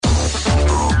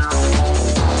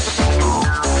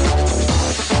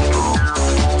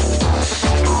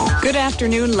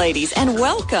afternoon, ladies, and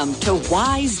welcome to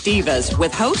Wise Divas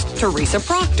with host Teresa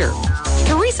Proctor.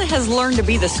 Teresa has learned to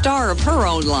be the star of her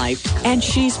own life, and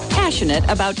she's passionate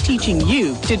about teaching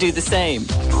you to do the same.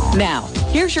 Now,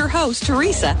 here's your host,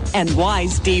 Teresa, and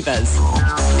Wise Divas.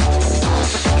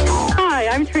 Hi,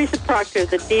 I'm Teresa Proctor,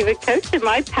 the Diva Coach, and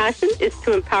my passion is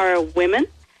to empower women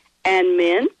and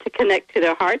men to connect to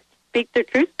their hearts, speak their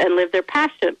truth, and live their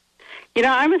passion. You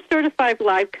know, I'm a certified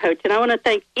life coach, and I want to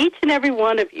thank each and every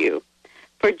one of you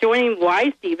for joining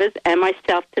Wise Divas and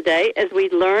myself today as we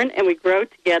learn and we grow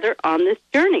together on this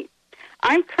journey.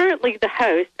 I'm currently the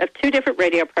host of two different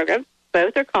radio programs.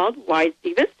 Both are called Wise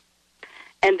Divas.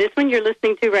 And this one you're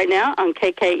listening to right now on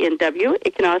KKNW.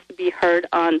 It can also be heard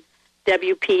on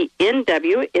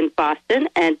WPNW in Boston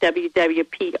and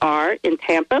WWPR in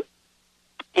Tampa.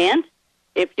 And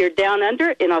if you're down under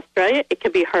in Australia, it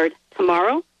can be heard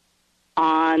tomorrow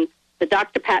on the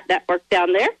Dr. Pat Network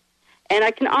down there. And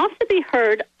I can also be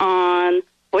heard on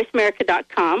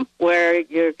voiceamerica.com, where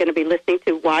you're going to be listening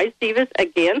to Wise Divas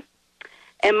again.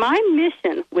 And my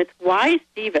mission with Wise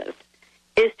Divas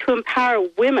is to empower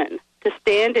women to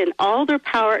stand in all their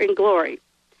power and glory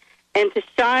and to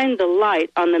shine the light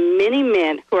on the many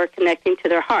men who are connecting to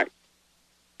their hearts.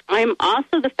 I am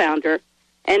also the founder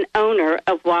and owner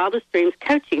of Wildest Dreams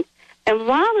Coaching. And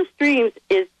Wildest Dreams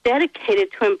is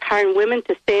dedicated to empowering women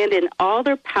to stand in all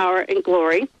their power and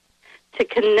glory, to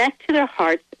connect to their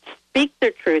hearts, speak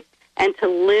their truth, and to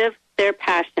live their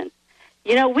passion.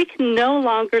 You know, we can no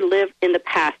longer live in the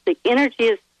past. The energy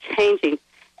is changing.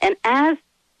 And as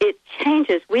it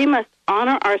changes, we must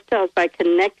honor ourselves by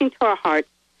connecting to our hearts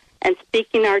and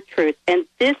speaking our truth. And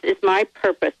this is my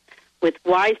purpose with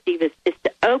Wise Divas, is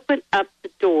to open up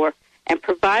the door and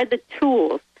provide the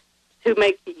tools to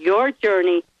make your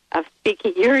journey of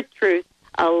speaking your truth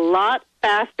a lot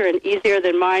faster and easier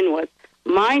than mine was.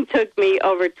 Mine took me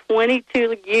over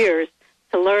 22 years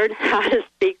to learn how to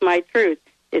speak my truth.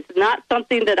 It's not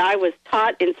something that I was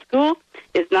taught in school.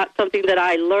 It's not something that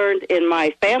I learned in my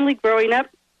family growing up.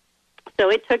 So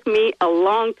it took me a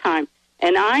long time.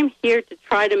 And I'm here to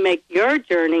try to make your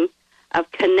journey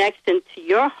of connection to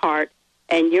your heart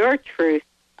and your truth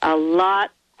a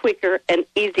lot quicker and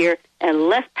easier and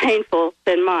less painful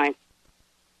than mine.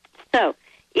 So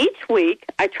each week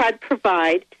I try to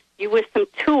provide you with some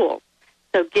tools.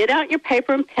 So get out your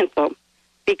paper and pencil,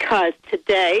 because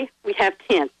today we have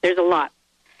 10. There's a lot.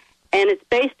 And it's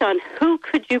based on who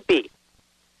could you be.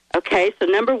 Okay, so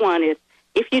number one is,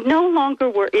 if you no longer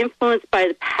were influenced by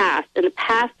the past and the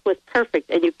past was perfect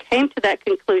and you came to that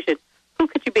conclusion, who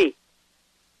could you be?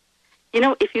 You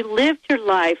know, if you lived your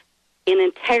life in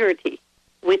integrity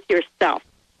with yourself,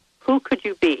 who could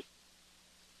you be?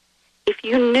 If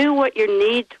you knew what your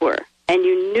needs were and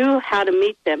you knew how to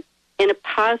meet them in a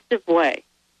positive way,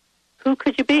 who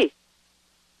could you be?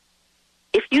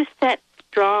 If you set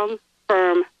strong,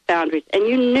 firm boundaries and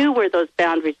you knew where those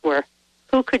boundaries were,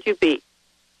 who could you be?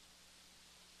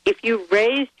 If you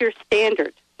raised your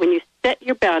standards, when you set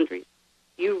your boundaries,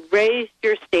 you raised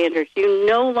your standards, you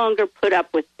no longer put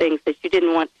up with things that you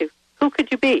didn't want to, who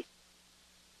could you be?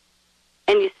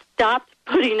 And you stopped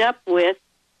putting up with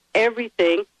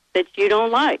everything that you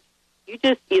don't like. You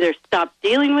just either stopped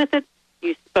dealing with it,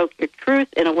 you spoke your truth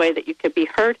in a way that you could be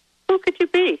heard. Who could you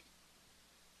be?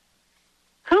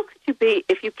 Who could you be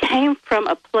if you came from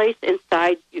a place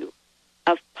inside you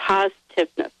of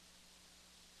positiveness?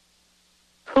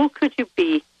 Who could you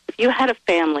be if you had a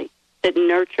family that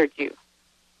nurtured you?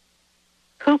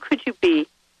 Who could you be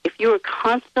if you were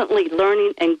constantly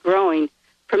learning and growing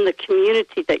from the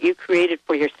community that you created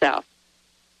for yourself?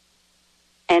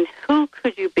 And who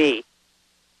could you be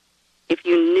if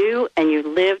you knew and you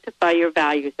lived by your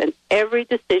values and every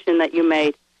decision that you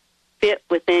made fit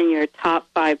within your top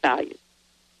 5 values?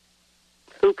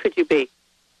 Who could you be?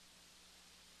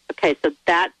 Okay, so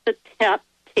that's the top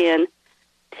 10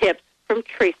 tips from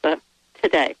Teresa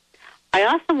today. I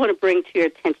also want to bring to your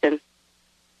attention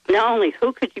not only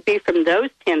who could you be from those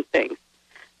 10 things,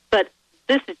 but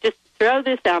this is just throw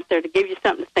this out there to give you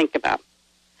something to think about.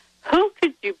 Who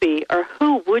could you be, or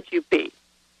who would you be,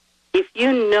 if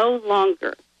you no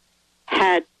longer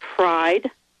had pride,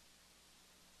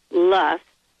 lust,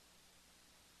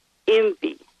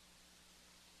 envy,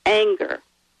 anger,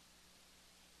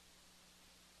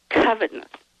 covetousness,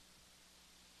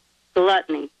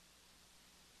 gluttony,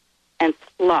 and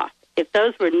sloth? If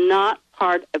those were not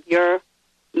part of your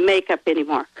makeup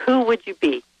anymore, who would you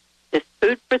be? Just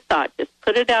food for thought. Just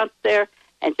put it out there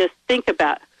and just think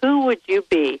about who would you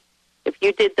be if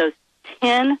you did those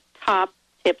 10 top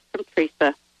tips from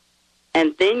Teresa,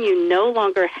 and then you no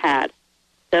longer had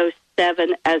those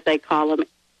 7, as they call them,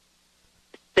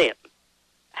 sins.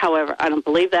 However, I don't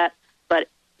believe that. But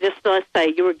just let's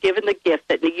say you were given the gift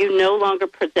that you no longer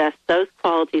possess those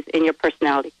qualities in your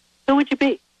personality. Who would you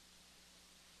be?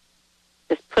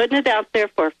 Just putting it out there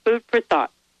for food for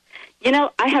thought. You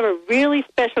know, I have a really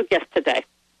special guest today,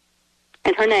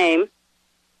 and her name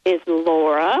is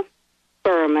Laura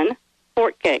Berman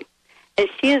Fortgang. And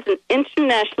she is an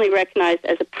internationally recognized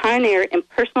as a pioneer in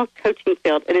personal coaching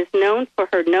field and is known for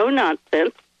her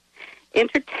no-nonsense,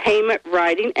 entertainment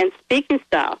writing, and speaking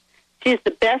style. She is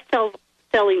the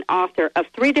best-selling author of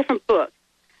 3 different books,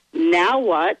 Now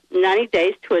What? 90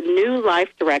 Days to a New Life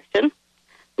Direction,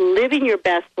 Living Your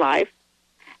Best Life,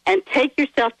 and Take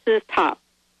Yourself to the Top.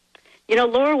 You know,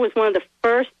 Laura was one of the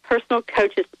first personal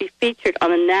coaches to be featured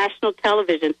on the national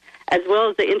television as well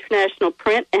as the international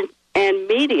print and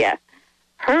media.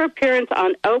 Her appearance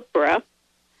on Oprah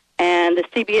and the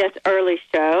CBS Early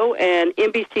Show and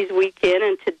NBC's Weekend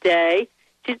and Today,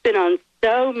 she's been on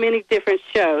so many different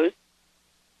shows.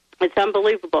 It's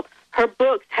unbelievable. Her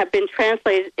books have been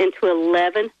translated into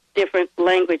 11 different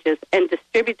languages and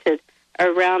distributed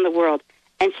around the world.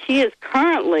 And she is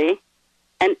currently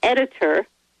an editor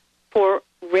for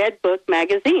Red Book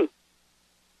magazine.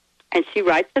 And she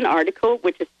writes an article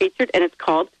which is featured, and it's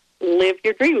called Live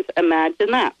Your Dreams. Imagine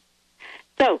that.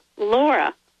 So,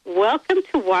 Laura, welcome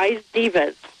to Wise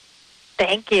Divas.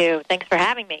 Thank you. Thanks for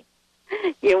having me.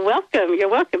 You're welcome. You're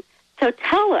welcome. So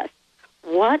tell us,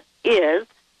 what is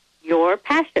your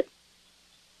passion?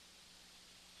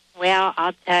 Well,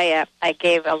 I'll tell you, I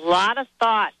gave a lot of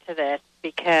thought to this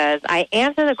because I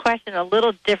answer the question a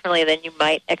little differently than you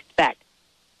might expect.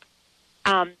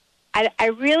 I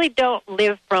really don't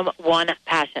live from one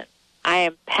passion. I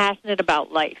am passionate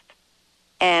about life.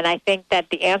 And I think that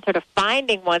the answer to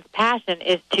finding one's passion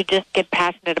is to just get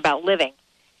passionate about living.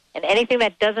 And anything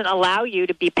that doesn't allow you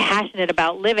to be passionate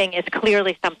about living is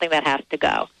clearly something that has to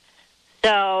go.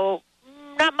 So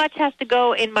not much has to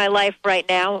go in my life right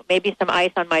now, maybe some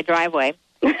ice on my driveway.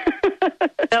 So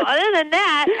other than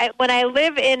that, when I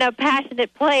live in a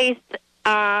passionate place,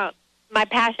 my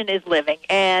passion is living.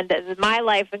 And my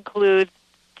life includes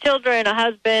children, a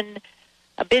husband,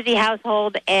 a busy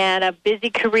household, and a busy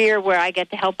career where I get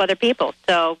to help other people.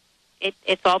 So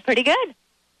it's all pretty good.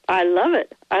 I love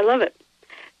it. I love it.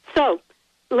 So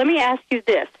let me ask you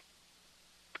this.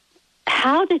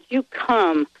 How did you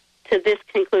come to this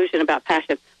conclusion about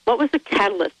passion? What was the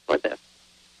catalyst for this?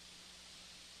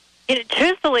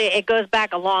 Truthfully, it goes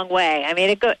back a long way. I mean,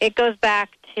 it goes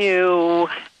back to,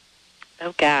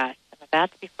 oh gosh, I'm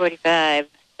about to be 45,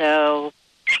 so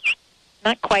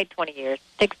not quite 20 years,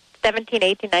 17,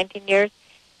 18, 19 years,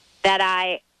 that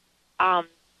I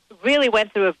really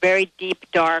went through a very deep,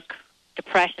 dark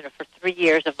depression for 3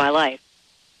 years of my life.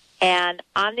 And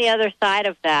on the other side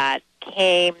of that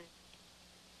came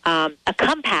a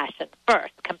compassion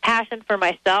first, compassion for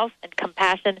myself and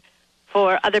compassion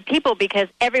for other people, because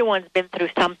everyone's been through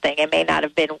something. It may not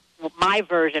have been my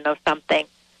version of something,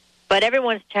 but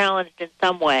everyone's challenged in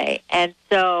some way. And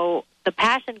so the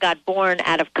passion got born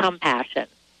out of compassion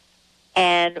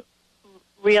and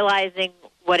realizing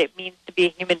what it means to be a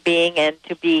human being and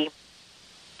to be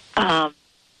have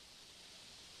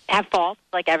faults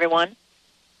like everyone,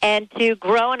 and to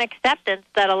grow an acceptance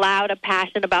that allowed a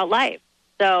passion about life.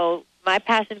 So my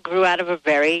passion grew out of a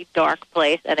very dark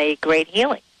place and a great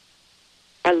healing.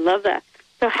 I love that.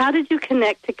 So how did you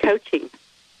connect to coaching?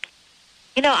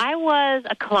 You know, I was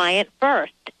a client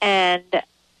first, and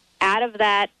out of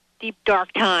that deep,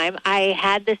 dark time, I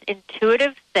had this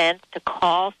intuitive sense to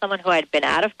call someone who I'd been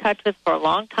out of touch with for a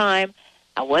long time.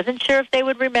 I wasn't sure if they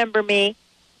would remember me,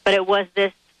 but it was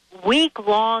this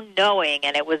week-long knowing,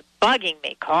 and it was bugging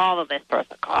me. Call this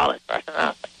person, call this person. And I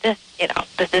was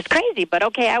like, this is crazy, but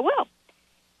okay, I will.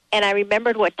 And I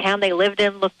remembered what town they lived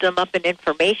in, looked them up in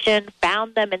information,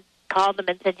 found them, and called them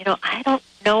and said, I don't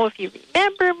know if you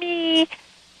remember me.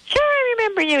 Sure, I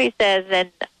remember you, he says.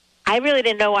 And I really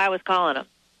didn't know why I was calling him,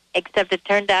 except it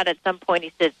turned out at some point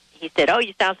he said, oh,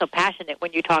 you sound so passionate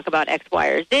when you talk about X, Y,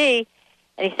 or Z.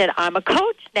 And he said, I'm a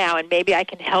coach now, and maybe I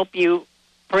can help you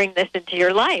bring this into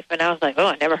your life. And I was like, oh,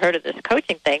 I never heard of this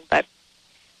coaching thing, but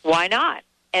why not?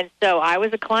 And so I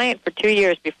was a client for 2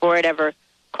 years before it ever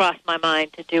crossed my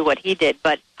mind to do what he did.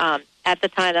 But at the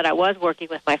time that I was working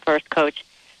with my first coach,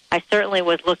 I certainly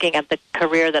was looking at the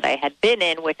career that I had been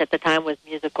in, which at the time was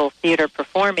musical theater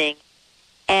performing,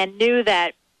 and knew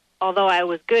that although I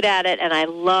was good at it and I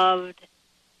loved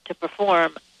to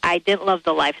perform, I didn't love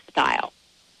the lifestyle.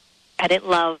 I didn't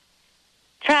love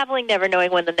traveling, never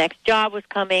knowing when the next job was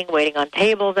coming, waiting on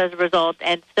tables as a result.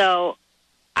 And so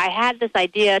I had this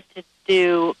idea to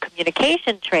do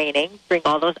communication training, bring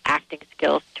all those acting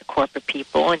skills to corporate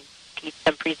people and teach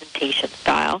some presentation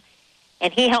style.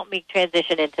 And he helped me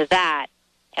transition into that.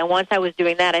 And once I was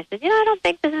doing that, I said, I don't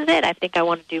think this is it. I think I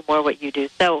want to do more what you do.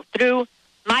 So through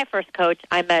my first coach,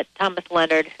 I met Thomas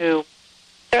Leonard, who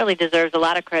certainly deserves a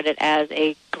lot of credit as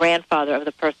a grandfather of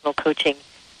the personal coaching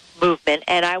movement.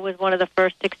 And I was one of the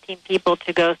first 16 people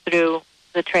to go through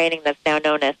the training that's now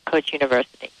known as Coach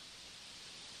University.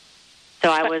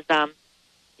 So I was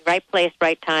right place,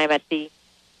 right time at the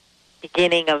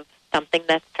beginning of something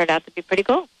that's turned out to be pretty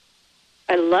cool.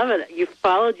 I love it. You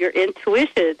followed your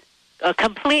intuition.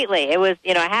 Completely. It was,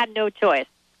 I had no choice.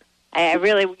 I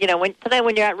really,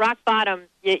 when you're at rock bottom,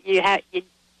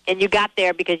 and you got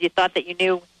there because you thought that you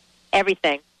knew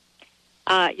everything,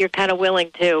 you're kind of willing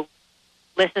to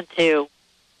listen to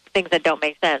things that don't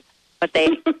make sense. But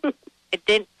it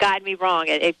didn't guide me wrong.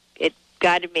 It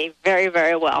guided me very,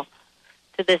 very well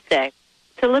to this day.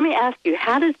 So let me ask you,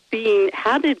 how did being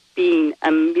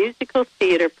a musical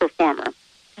theater performer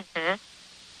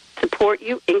support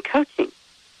you in coaching?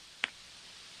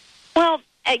 Well,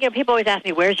 people always ask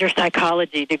me, where's your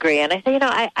psychology degree? And I say,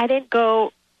 I didn't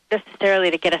go necessarily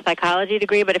to get a psychology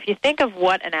degree, but if you think of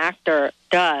what an actor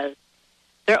does,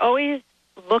 they're always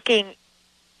looking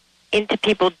into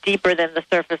people deeper than the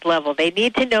surface level. They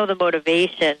need to know the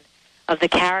motivation of the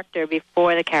character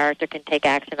before the character can take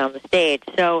action on the stage.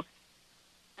 So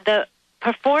the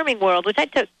performing world, which I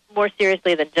took more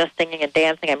seriously than just singing and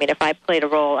dancing, I mean, if I played a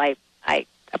role, I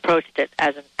approached it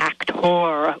as an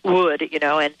actor would,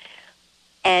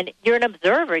 and you're an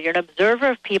observer. You're an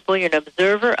observer of people. You're an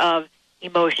observer of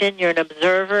emotion. You're an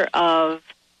observer of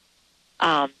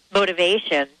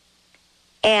motivation.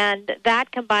 And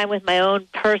that combined with my own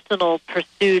personal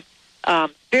pursuits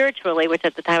spiritually, which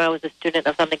at the time I was a student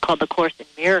of something called the Course in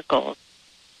Miracles,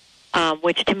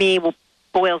 which to me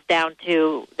boils down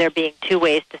to there being two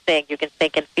ways to think. You can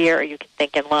think in fear or you can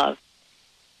think in love.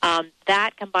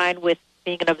 That combined with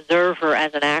being an observer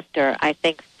as an actor, I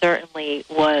think certainly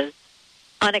was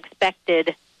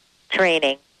unexpected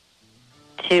training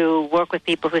to work with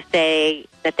people who say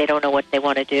that they don't know what they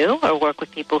want to do, or work with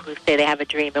people who say they have a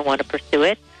dream and want to pursue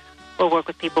it, or work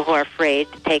with people who are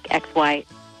afraid to take X, Y,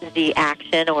 Z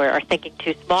action or are thinking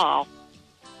too small.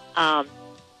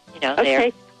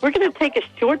 Okay, we're going to take a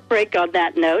short break on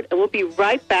that note, and we'll be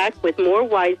right back with more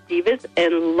Wise Divas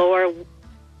and Laura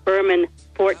Berman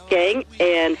Fort Gang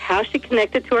and how she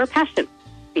connected to her passion.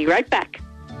 Be right back.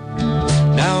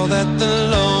 Now that the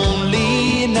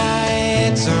lonely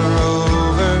nights are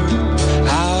over,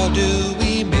 how do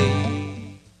we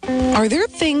make? Are there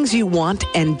things you want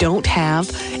and don't have?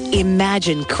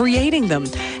 Imagine creating them.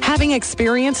 Having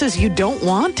experiences you don't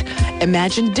want?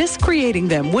 Imagine discreating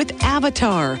them with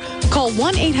Avatar. Call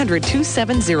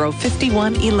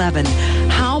 1-800-270-5111.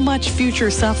 How much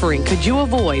future suffering could you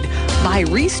avoid by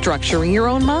restructuring your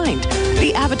own mind?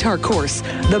 The Avatar course,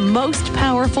 the most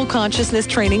powerful consciousness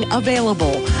training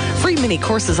available. Free mini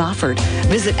courses offered.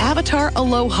 Visit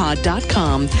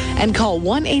avataraloha.com and call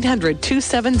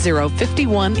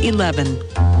 1-800-270-5111.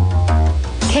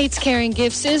 Kate's Caring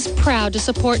Gifts is proud to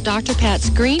support Dr. Pat's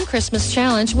Green Christmas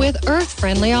Challenge with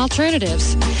earth-friendly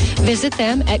alternatives. Visit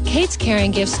them at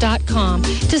katescaringgifts.com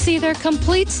to see their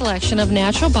complete selection of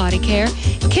natural body care,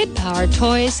 kid-powered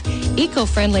toys,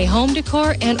 eco-friendly home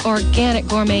decor, and organic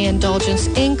gourmet indulgence,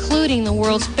 including the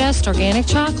world's best organic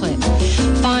chocolate.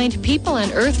 Find people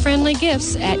and earth-friendly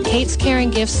gifts at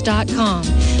katescaringgifts.com.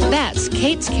 That's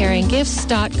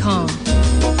katescaringgifts.com.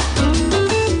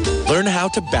 Learn how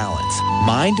to balance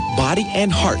mind, body,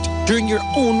 and heart during your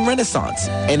own renaissance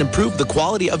and improve the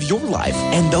quality of your life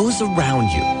and those around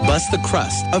you. Bust the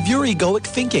crust of your egoic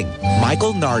thinking.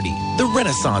 Michael Nardi, the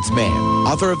Renaissance Man,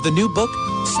 author of the new book,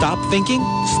 Stop Thinking,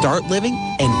 Start Living,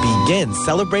 and Begin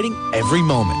Celebrating Every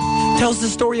Moment. Tells the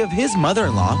story of his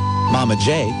mother-in-law, Mama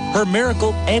J, her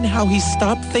miracle, and how he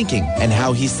stopped thinking and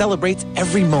how he celebrates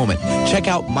every moment. Check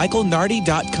out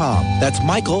michaelnardi.com. That's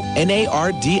Michael,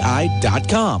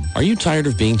 Nardi.com. Are you tired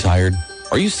of being tired?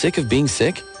 Are you sick of being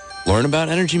sick? Learn about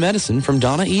energy medicine from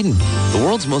Donna Eden, the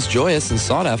world's most joyous and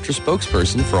sought-after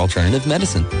spokesperson for alternative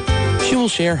medicine. She will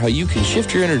share how you can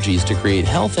shift your energies to create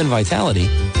health and vitality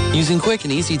using quick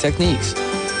and easy techniques.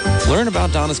 Learn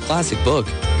about Donna's classic book,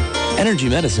 Energy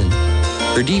Medicine,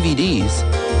 her DVDs,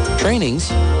 trainings,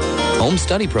 home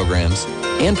study programs,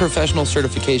 and professional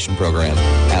certification program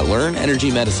at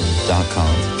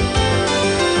learnenergymedicine.com.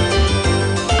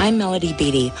 I'm Melody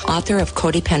Beattie, author of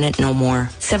Codependent No More.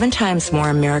 7 times more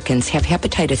Americans have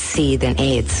hepatitis C than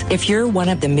AIDS. If you're one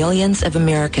of the millions of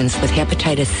Americans with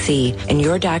hepatitis C and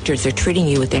your doctors are treating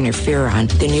you with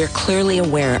interferon, then you're clearly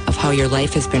aware of how your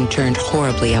life has been turned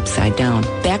horribly upside down.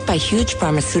 Backed by huge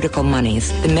pharmaceutical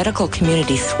monies, the medical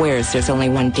community swears there's only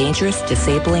one dangerous,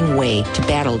 disabling way to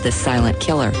battle this silent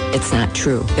killer. It's not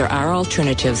true. There are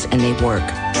alternatives and they work.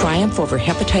 Triumph Over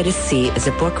Hepatitis C is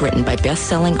a book written by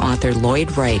best-selling author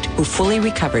Lloyd Wright, who fully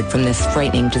recovered from this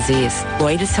frightening disease.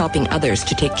 Lloyd is helping others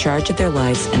to take charge of their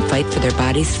lives and fight for their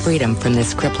body's freedom from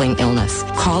this crippling illness.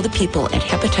 Call the people at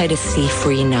Hepatitis C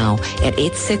Free now at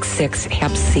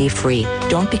 866-HEP-C-FREE.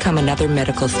 Don't become another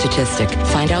medical statistic.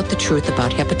 Find out the truth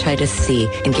about hepatitis C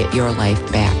and get your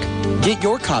life back. Get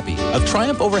your copy of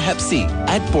Triumph Over Hep C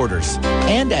at Borders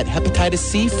and at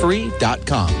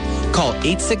hepatitiscfree.com. Call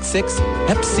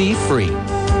 866-HEP-C-FREE.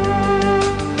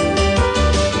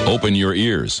 Open your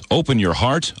ears, open your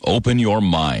heart, open your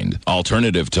mind.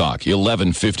 Alternative Talk,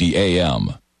 1150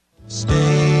 AM. Stay.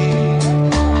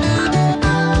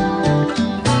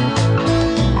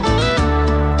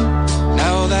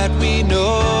 Now that we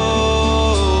know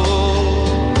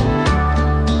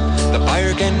the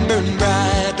fire can burn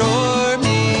bright or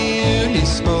merely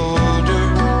smolder,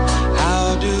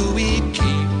 how do we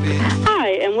keep it?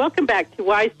 Hi, and welcome back to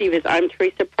Wise Divas. I'm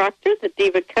Teresa Proctor, the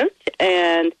Diva Coach,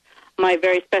 and my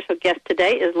very special guest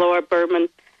today is Laura Berman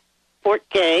Fort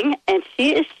Gang, and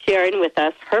she is sharing with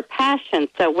us her passion.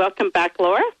 So welcome back,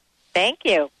 Laura. Thank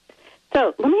you.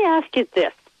 So let me ask you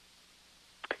this.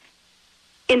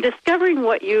 In discovering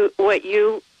what you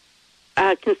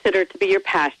consider to be your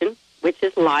passion, which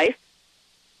is life,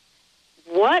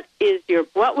 what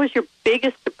was your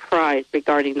biggest surprise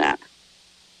regarding that?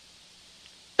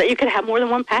 That you could have more than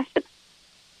one passion.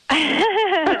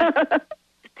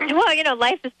 Well,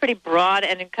 life is pretty broad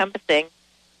and encompassing,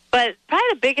 but probably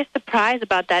the biggest surprise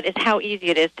about that is how easy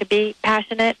it is to be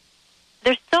passionate.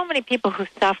 There's so many people who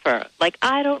suffer, like,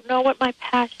 I don't know what my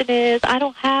passion is, I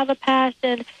don't have a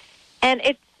passion, and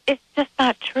it's just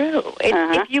not true.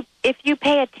 If you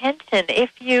pay attention,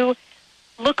 if you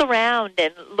look around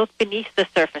and look beneath the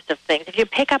surface of things, if you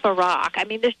pick up a rock, I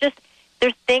mean, there's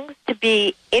things to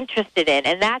be interested in,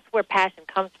 and that's where passion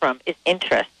comes from, is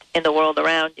interest in the world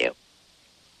around you.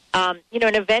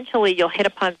 And eventually you'll hit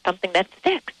upon something that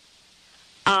sticks.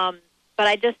 But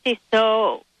I just see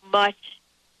so much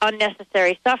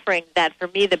unnecessary suffering that for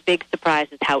me the big surprise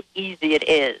is how easy it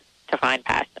is to find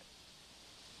passion.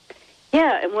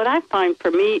 Yeah, and what I find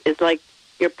for me is like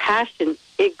your passion,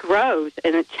 it grows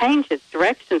and it changes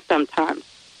direction sometimes.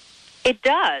 It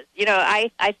does. I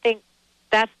think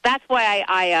that's why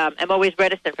I am always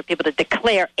reticent for people to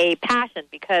declare a passion,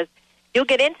 because you'll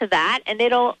get into that, and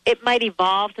it might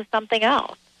evolve to something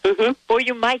else, or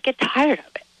you might get tired of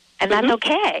it, and that's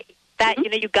okay. That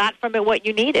you got from it what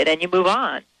you needed, and you move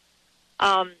on.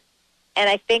 And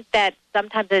I think that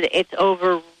sometimes it's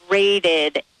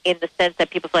overrated in the sense that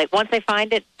people say, like, once they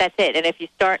find it, that's it. And if you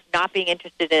start not being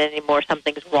interested in it anymore,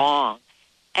 something's wrong,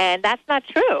 and that's not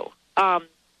true.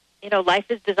 Life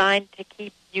is designed to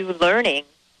keep you learning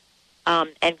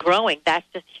and growing. That's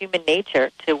just human nature,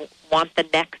 to want the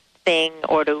next thing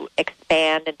or to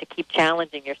expand and to keep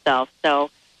challenging yourself.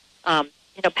 So,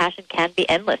 passion can be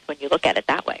endless when you look at it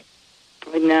that way.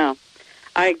 I know.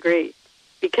 I agree.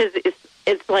 Because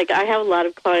it's like I have a lot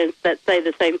of clients that say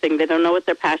the same thing. They don't know what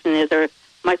their passion is, or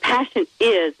my passion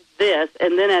is this,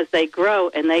 and then as they grow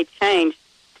and they change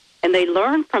and they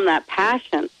learn from that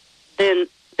passion, then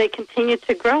they continue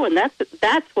to grow, and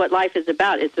that's what life is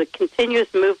about. It's a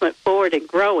continuous movement forward and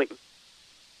growing.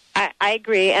 I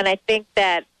agree, and I think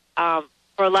that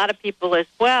for a lot of people as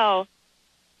well,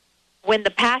 when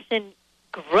the passion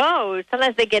grows,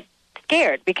 sometimes they get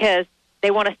scared because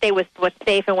they want to stay with what's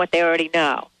safe and what they already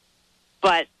know.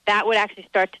 But that would actually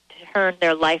start to turn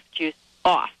their life juice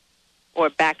off or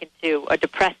back into a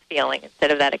depressed feeling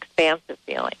instead of that expansive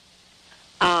feeling.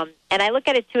 And I look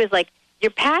at it, too, as like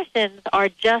your passions are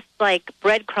just like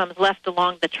breadcrumbs left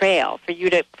along the trail for you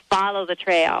to follow the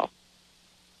trail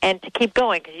and to keep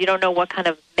going, because you don't know what kind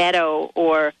of meadow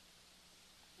or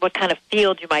what kind of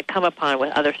field you might come upon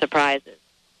with other surprises.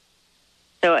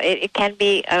 So it can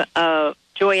be a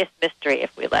joyous mystery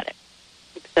if we let it.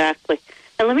 Exactly.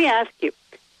 And let me ask you,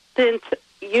 since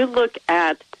you look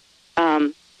at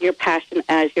your passion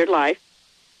as your life,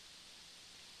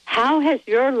 how has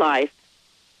your life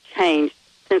changed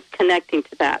since connecting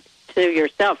to that, to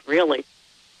yourself, really?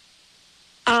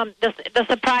 The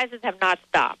surprises have not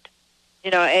stopped. You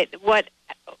know,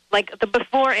 the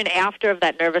before and after of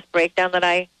that nervous breakdown that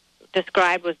I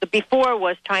described was the before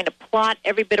was trying to plot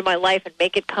every bit of my life and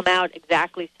make it come out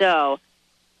exactly so.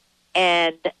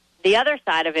 And the other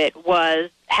side of it was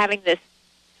having this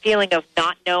feeling of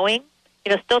not knowing,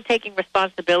 still taking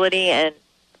responsibility and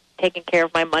taking care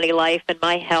of my money life and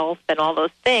my health and all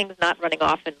those things, not running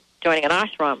off and joining an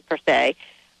ashram per se,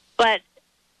 but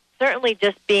certainly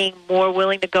just being more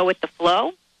willing to go with the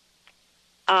flow,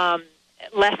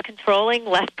 less controlling,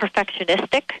 less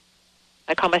perfectionistic.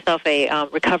 I call myself a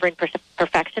recovering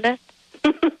perfectionist.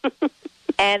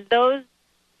 And those,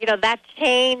 that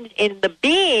change in the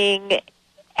being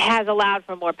has allowed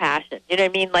for more passion. You know what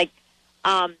I mean? Like,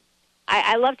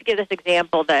 I love to give this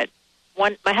example that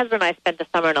my husband and I spent the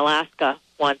summer in Alaska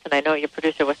once, and I know your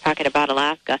producer was talking about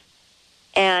Alaska,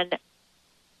 and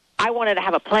I wanted to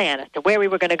have a plan as to where we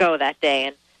were going to go that day.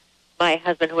 And my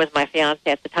husband, who was my fiancé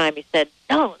at the time, he said,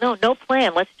 no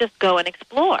plan. Let's just go and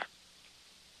explore.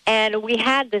 And we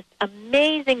had this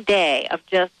amazing day of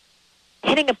just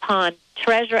hitting upon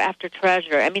treasure after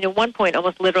treasure. I mean, at one point,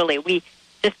 almost literally, we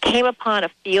just came upon a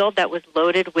field that was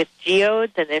loaded with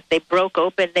geodes, and if they broke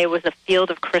open, there was a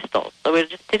field of crystals. So we were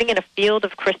just sitting in a field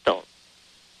of crystals.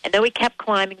 And then we kept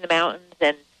climbing the mountains,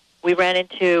 and we ran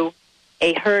into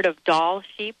a herd of doll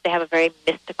sheep. They have a very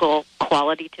mystical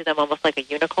quality to them, almost like a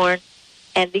unicorn.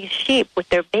 And these sheep, with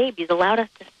their babies, allowed us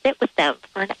to sit with them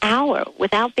for an hour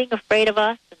without being afraid of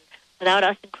us and without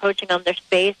us encroaching on their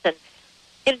space. And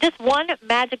just one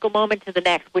magical moment to the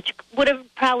next, which would have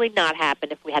probably not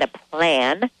happened if we had a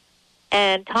plan,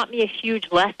 and taught me a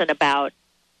huge lesson about,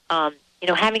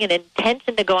 having an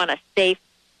intention to go on a safe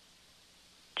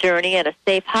journey and a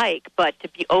safe hike, but to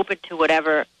be open to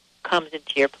whatever comes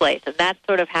into your place. And that's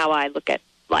sort of how I look at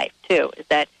life, too, is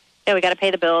that, we got to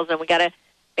pay the bills, and we got to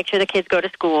make sure the kids go to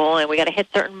school, and we got to hit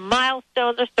certain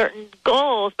milestones or certain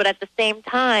goals, but at the same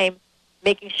time,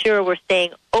 making sure we're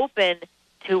staying open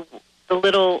to the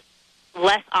little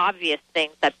less obvious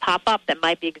things that pop up that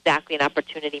might be exactly an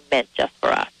opportunity meant just for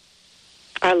us.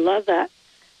 I love that.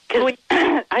 Because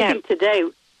I think today,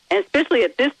 and especially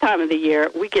at this time of the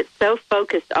year, we get so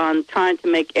focused on trying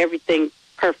to make everything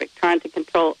perfect, trying to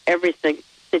control every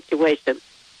situation.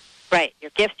 Right.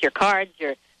 Your gifts, your cards,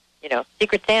 your,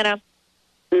 Secret Santa.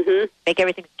 Mm-hmm. Make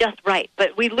everything just right.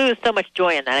 But we lose so much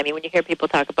joy in that. I mean, when you hear people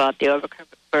talk about the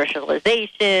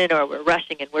over-commercialization or we're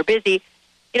rushing and we're busy,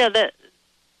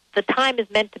 the time is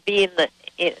meant to be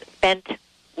spent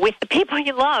with the people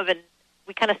you love, and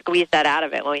we kind of squeeze that out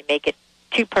of it when we make it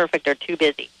too perfect or too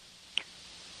busy.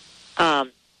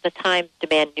 The times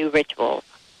demand new rituals.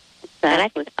 Exactly. And I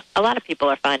think a lot of people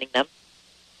are finding them.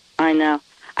 I know.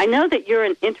 I know that you're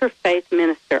an interfaith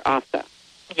minister also.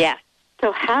 Yes.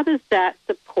 So how does that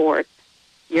support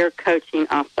your coaching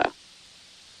also?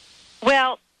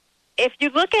 Well, if you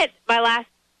look at my last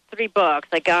 3 books,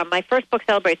 like my first book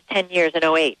celebrates 10 years in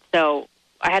 2008. So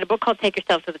I had a book called Take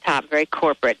Yourself to the Top, very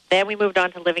corporate. Then we moved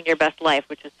on to Living Your Best Life,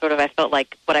 which is sort of, I felt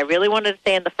like what I really wanted to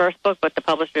say in the first book, but the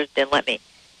publishers didn't let me.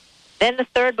 Then the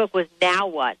third book was Now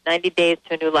What? 90 Days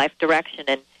to a New Life Direction.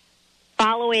 And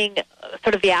following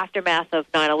sort of the aftermath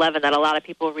of 9/11, that a lot of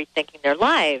people were rethinking their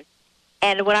lives.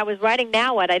 And when I was writing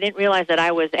Now What, I didn't realize that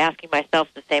I was asking myself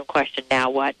the same question, now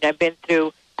what? And I've been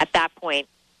through, at that point,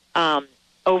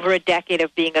 over a decade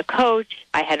of being a coach.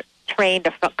 I had trained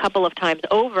a couple of times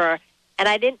over, and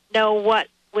I didn't know what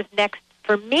was next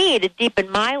for me to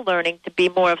deepen my learning to be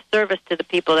more of service to the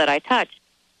people that I touched.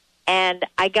 And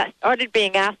I started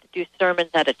being asked to do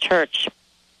sermons at a church,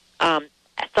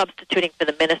 substituting for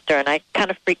the minister, and it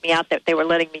kind of freaked me out that they were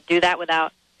letting me do that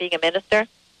without being a minister.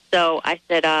 So I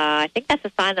said, I think that's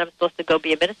a sign that I'm supposed to go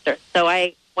be a minister. So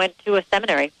I went to a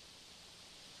seminary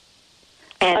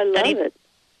and studied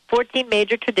 14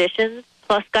 major traditions,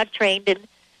 plus got trained in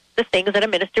the things that a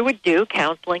minister would do,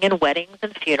 counseling and weddings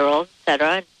and funerals, etc.,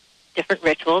 and different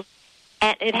rituals.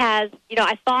 And it has,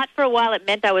 I thought for a while it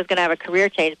meant I was going to have a career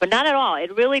change, but not at all.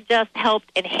 It really just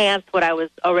helped enhance what I was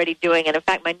already doing. And in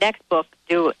fact, my next book,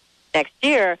 due next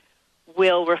year,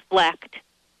 will reflect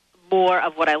more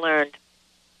of what I learned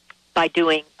by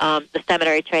doing the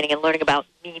seminary training and learning about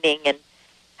meaning and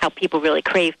how people really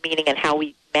crave meaning and how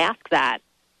we mask that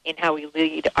in how we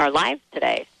lead our lives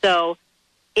today. So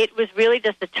it was really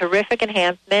just a terrific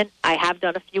enhancement. I have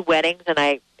done a few weddings, and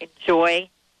I enjoy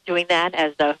doing that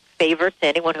as a favor to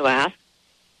anyone who asks.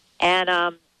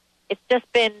 And it's just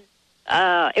been,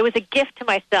 it was a gift to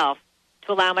myself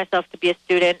to allow myself to be a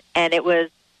student, and it was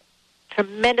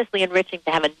tremendously enriching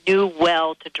to have a new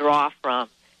well to draw from.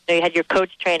 So you had your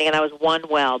coach training, and I was one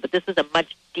well, but this is a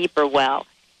much deeper well.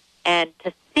 And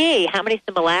to see how many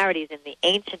similarities in the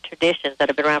ancient traditions that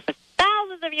have been around for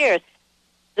thousands of years,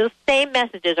 those same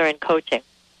messages are in coaching.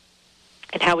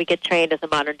 and how we get trained as a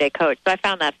modern-day coach. So I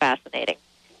found that fascinating.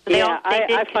 So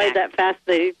I find that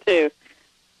fascinating, too.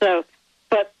 So,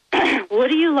 but what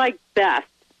do you like best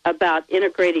about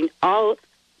integrating all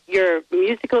your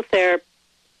musical therapy,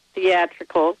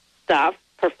 theatrical stuff,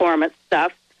 performance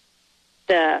stuff,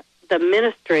 the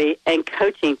ministry, and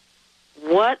coaching?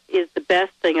 What is the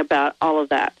best thing about all of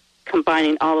that,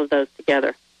 combining all of those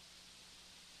together?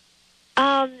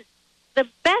 The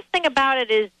best thing about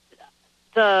it is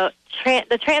the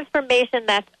transformation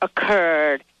that's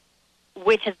occurred,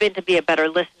 which has been to be a better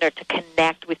listener, to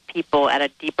connect with people at a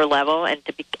deeper level, and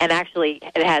actually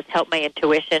it has helped my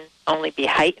intuition only be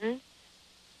heightened.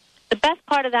 The best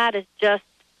part of that is just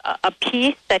a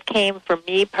piece that came from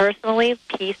me personally,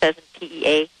 peace as in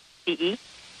P-E-A-C-E,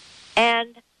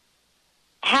 and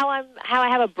how I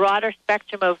have a broader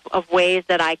spectrum of ways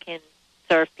that I can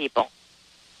serve people.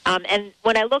 And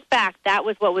when I look back, that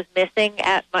was what was missing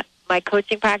at my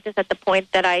coaching practice at the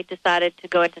point that I decided to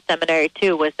go into seminary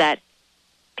too, was that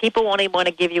people won't even want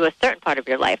to give you a certain part of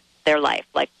their life.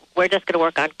 Like, we're just going to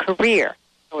work on career,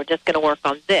 or we're just going to work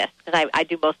on this, because I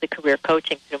do mostly career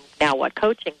coaching through Now What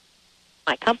Coaching,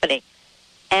 my company.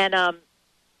 And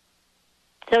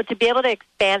so to be able to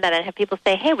expand that and have people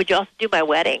say, hey, would you also do my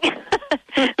wedding?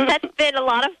 That's been a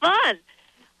lot of fun.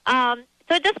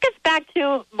 So it just gets back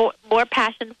to more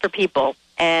passion for people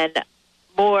and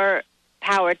more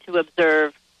power to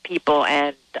observe people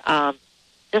and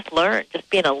just learn, just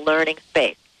be in a learning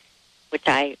space, which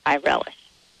I relish.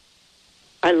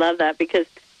 I love that because,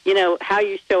 you know, how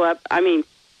you show up. I mean,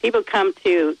 people come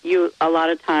to you a lot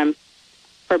of times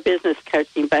for business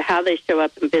coaching, but how they show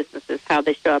up in business is how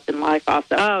they show up in life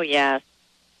also. Oh, yes.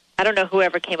 I don't know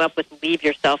whoever came up with leave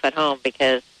yourself at home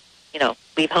because, you know,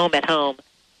 leave home at home,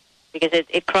 because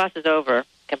it crosses over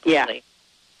completely.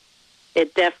 Yeah,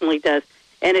 it definitely does.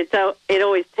 And it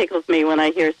always tickles me when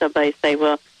I hear somebody say,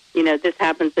 well, you know, this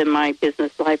happens in my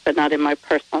business life but not in my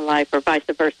personal life, or vice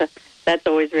versa. That's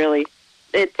always really,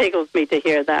 it tickles me to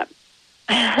hear that.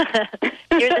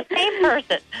 You're the same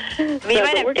person.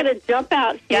 We're going to jump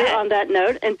out here on that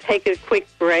note and take a quick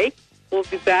break. We'll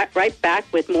be right back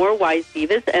with more Wise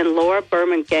Divas and Laura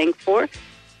Berman Fort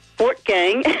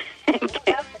Gang.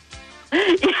 Yeah,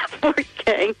 Fort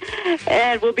Gang.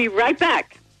 And we'll be right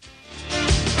back.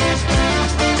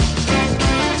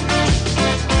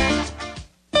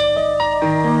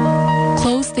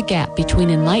 Close the gap between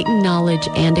enlightened knowledge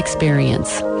and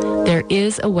experience. There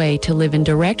is a way to live in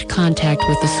direct contact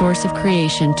with the source of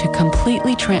creation to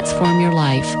completely transform your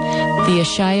life. The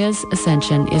Ashaya's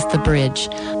Ascension is the bridge.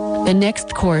 The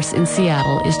next course in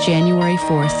Seattle is January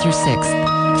 4th through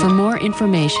 6th. For more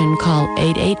information, call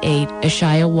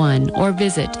 888-ASHAYA-1 or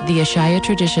visit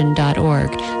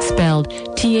theashayatradition.org, spelled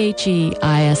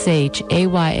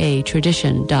THEISHAYA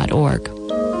tradition.org.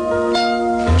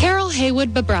 Carol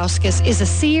Haywood Bobrowskis is a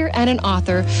seer and an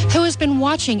author who has been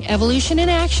watching evolution in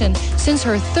action since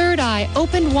her third eye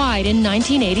opened wide in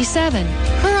 1987.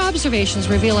 Her observations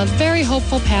reveal a very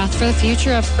hopeful path for the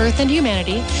future of Earth and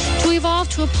humanity to evolve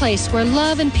to a place where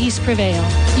love and peace prevail.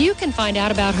 You can find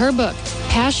out about her book,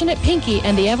 Passionate Pinky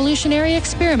and the Evolutionary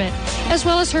Experiment, as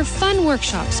well as her fun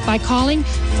workshops by calling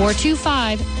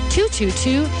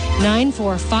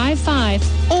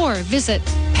 425-222-9455 or visit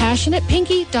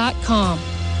passionatepinky.com.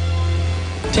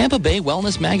 Tampa Bay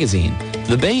Wellness Magazine,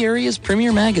 the Bay Area's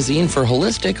premier magazine for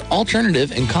holistic,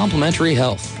 alternative, and complementary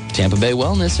health. Tampa Bay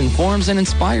Wellness informs and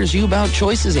inspires you about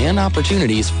choices and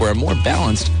opportunities for a more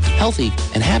balanced, healthy,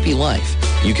 and happy life.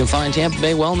 You can find Tampa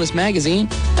Bay Wellness Magazine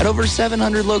at over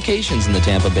 700 locations in the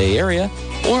Tampa Bay area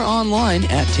or online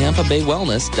at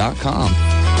tampabaywellness.com.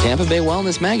 Tampa Bay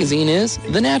Wellness Magazine is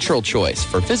the natural choice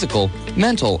for physical,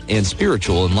 mental, and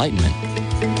spiritual enlightenment.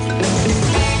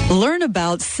 Learn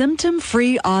about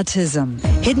symptom-free autism.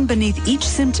 Hidden beneath each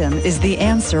symptom is the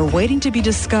answer waiting to be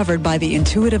discovered by the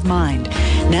intuitive mind.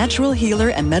 Natural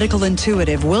healer and medical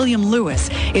intuitive William Lewis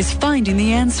is finding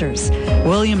the answers.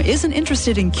 William isn't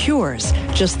interested in cures,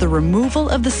 just the removal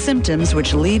of the symptoms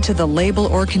which lead to the label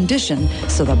or condition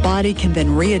so the body can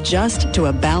then readjust to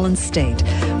a balanced state.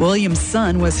 William's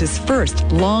son was his first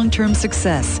long-term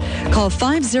success. Call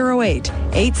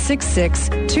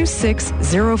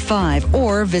 508-866-2605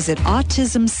 or visit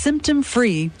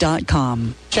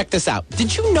autismsymptomfree.com. Check this out.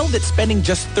 Did you know that spending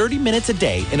just 30 minutes a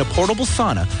day in a portable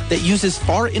sauna that uses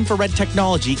far infrared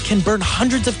technology can burn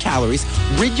hundreds of calories,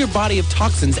 rid your body of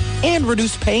toxins, and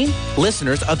reduce pain?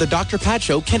 Listeners of the Dr. Pat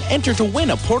Show can enter to win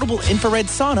a portable infrared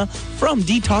sauna from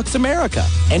Detox America.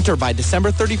 Enter by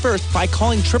December 31st by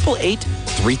calling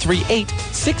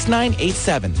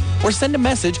 888-338-6987 or send a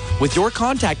message with your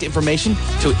contact information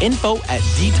to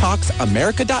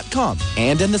info@detoxamerica.com.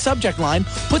 And in the subject line,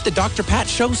 put the Dr. Pat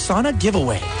Show Sauna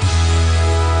Giveaway.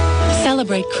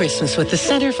 Celebrate Christmas with the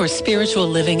Center for Spiritual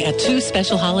Living at 2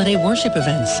 special holiday worship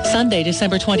events. Sunday,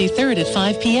 December 23rd at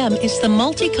 5 p.m. is the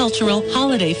Multicultural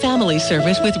Holiday Family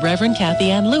Service with Reverend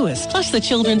Kathy Ann Lewis, plus the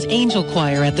Children's Angel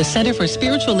Choir at the Center for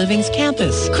Spiritual Living's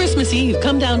campus. Christmas Eve,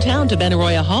 come downtown to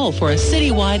Benaroya Hall for a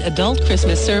citywide adult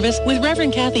Christmas service with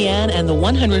Reverend Kathy Ann and the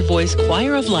 100-voice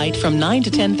Choir of Light from 9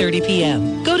 to 10:30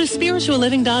 p.m. Go to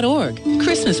spiritualliving.org.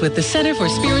 Christmas with the Center for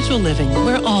Spiritual Living,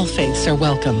 where all faiths are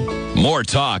welcome. More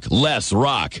talk, less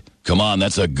rock. Come on,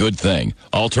 that's a good thing.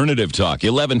 Alternative Talk,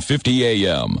 1150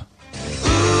 a.m.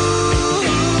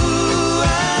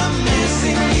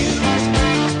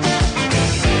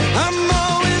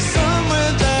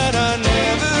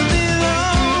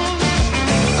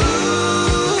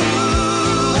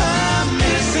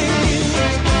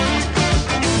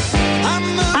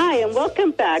 Hi, and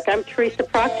welcome back. I'm Teresa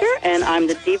Proctor, and I'm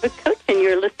the Diva Coach, and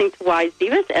you're listening to Wise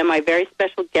Divas, and my very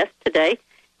special guest today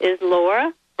is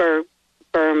Laura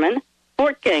Berman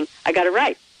Fortgang. I got it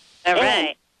right. All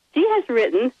right. She has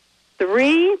written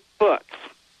 3 books,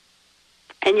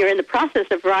 and you're in the process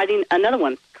of writing another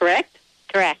one, correct?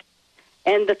 Correct.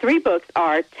 And the 3 books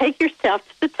are Take Yourself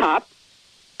to the Top.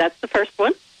 That's the first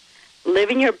one.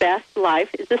 Living Your Best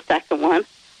Life is the second one.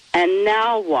 And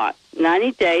Now What?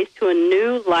 90 Days to a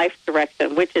New Life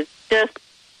Direction, which is just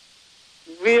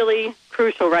really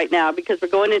crucial right now because we're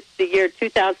going into the year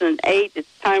 2008. It's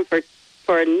time for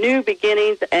new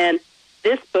beginnings, and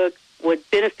this book would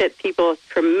benefit people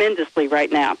tremendously right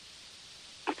now.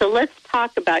 So let's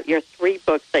talk about your 3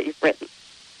 books that you've written.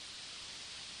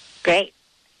 Great.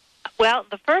 Well,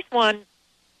 the first one,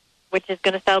 which is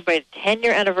going to celebrate a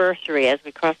 10-year anniversary as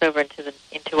we cross over into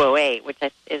 08, which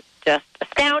is just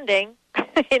astounding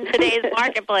in today's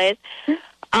marketplace.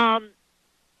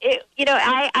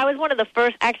 I was one of the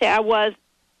first. Actually, I was,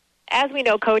 as we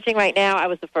know, coaching right now. I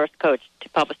was the first coach to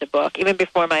publish a book, even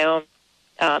before my own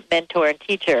mentor and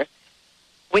teacher,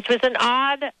 which was an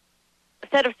odd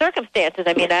set of circumstances.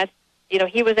 I mean,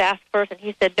 he was asked first, and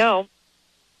he said no.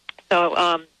 So,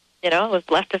 it was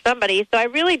left to somebody. So I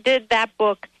really did that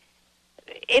book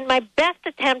in my best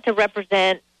attempt to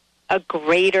represent a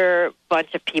greater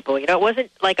bunch of people. It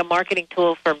wasn't like a marketing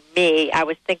tool for me. I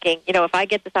was thinking, if I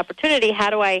get this opportunity, how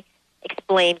do I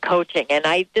explain coaching? And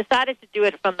I decided to do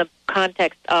it from the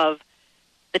context of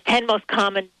the 10 most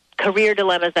common career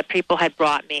dilemmas that people had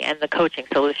brought me and the coaching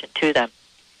solution to them.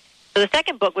 So the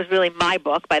second book was really my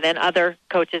book. By then, other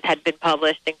coaches had been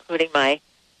published, including my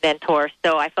mentor.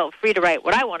 So I felt free to write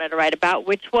what I wanted to write about,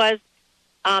 which was,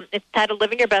 it's titled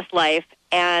Living Your Best Life,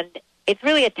 and it's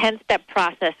really a 10-step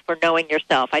process for knowing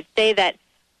yourself. I'd say that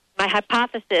my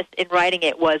hypothesis in writing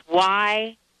it was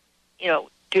why do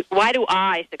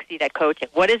I succeed at coaching?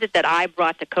 What is it that I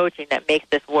brought to coaching that makes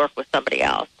this work with somebody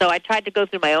else? So I tried to go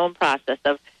through my own process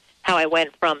of how I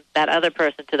went from that other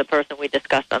person to the person we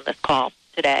discussed on this call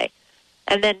today.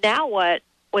 And then Now What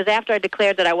was after I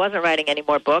declared that I wasn't writing any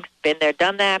more books. Been there,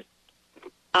 done that.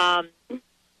 And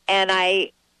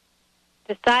I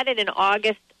decided in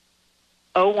August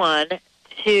 2001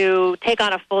 to take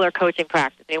on a fuller coaching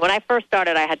practice. I mean, when I first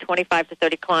started, I had 25 to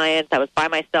 30 clients. I was by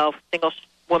myself, single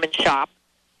woman shop.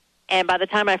 And by the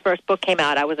time my first book came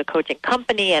out, I was a coaching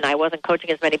company, and I wasn't coaching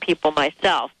as many people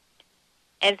myself.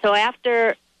 And so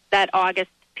after that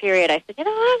August period, I said, I'm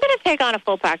going to take on a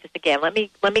full practice again. Let me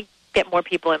get more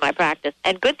people in my practice.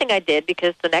 And good thing I did,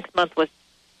 because the next month was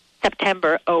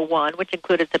September 2001, which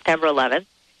included September 11th.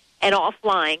 And all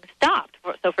flying stopped.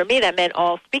 So for me, that meant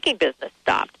all speaking business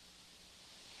stopped,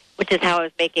 which is how I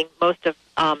was making most of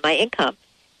my income.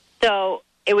 So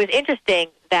it was interesting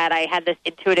that I had this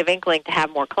intuitive inkling to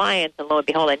have more clients, and lo and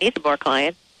behold, I needed more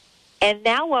clients. And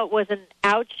Now What was an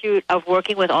outshoot of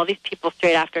working with all these people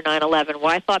straight after 9/11,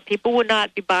 where I thought people would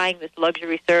not be buying this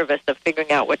luxury service of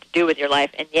figuring out what to do with your life,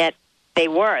 and yet they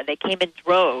were. They came in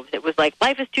droves. It was like,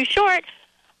 life is too short.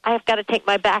 I've got to take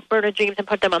my back burner dreams and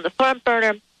put them on the front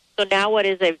burner. So Now What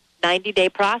is a 90-day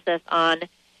process on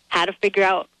how to figure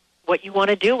out what you want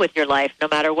to do with your life, no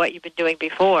matter what you've been doing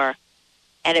before.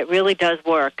 And it really does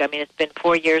work. I mean, it's been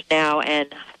 4 years now,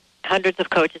 and hundreds of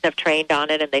coaches have trained on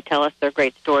it, and they tell us their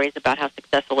great stories about how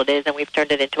successful it is. And we've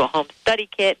turned it into a home study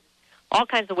kit, all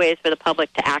kinds of ways for the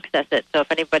public to access it. So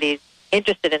if anybody's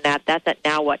interested in that, that's at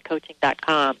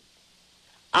nowwhatcoaching.com.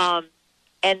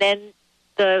 And then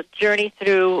the journey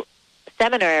through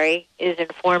seminary is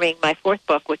informing my fourth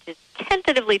book, which is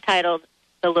tentatively titled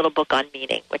The Little Book on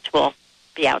Meaning, which will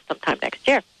be out sometime next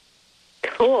year.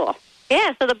 Cool.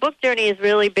 Yeah, so the book journey has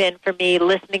really been, for me,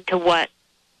 listening to what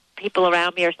people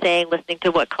around me are saying, listening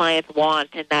to what clients want,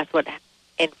 and that's what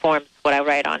informs what I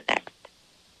write on next.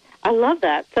 I love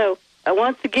that. So,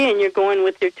 once again, you're going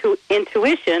with your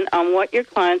intuition on what your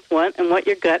clients want and what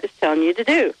your gut is telling you to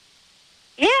do.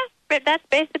 Yeah, but that's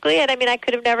basically it. I mean, I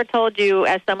could have never told you,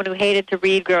 as someone who hated to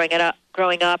read growing up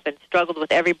and struggled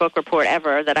with every book report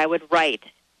ever, that I would write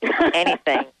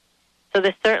anything. So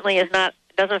this certainly is not,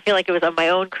 doesn't feel like it was of my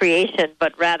own creation,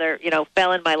 but rather,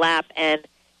 fell in my lap. And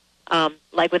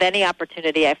like with any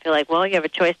opportunity, I feel like, well, you have a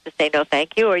choice to say no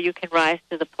thank you, or you can rise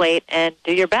to the plate and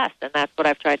do your best. And that's what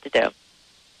I've tried to do.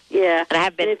 Yeah. And I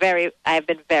have been very,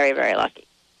 very lucky.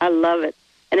 I love it.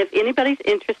 And if anybody's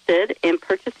interested in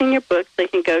purchasing your books, they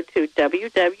can go to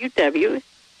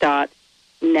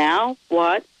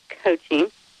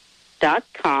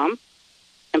www.nowwhatcoaching.com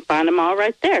and find them all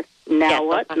right there. Now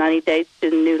what? 90 Days to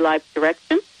the New Life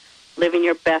Direction, living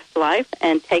your best life,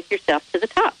 and take yourself to the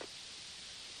top.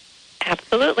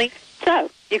 Absolutely. So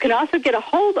you can also get a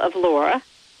hold of Laura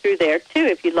through there, too,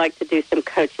 if you'd like to do some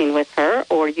coaching with her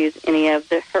or use any of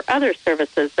her other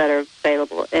services that are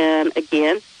available. And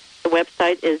again, the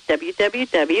website is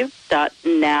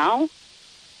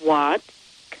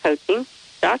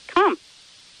www.nowwhatcoaching.com.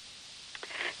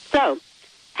 So,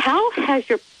 how has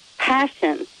your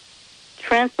passion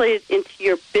translated into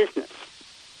your business?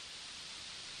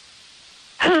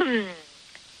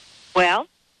 Well,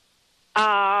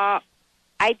 I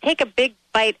take a big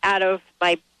bite out of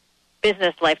my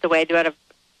business life the way I do out of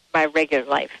my regular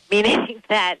life, meaning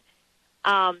that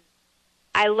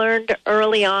I learned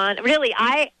early on, really,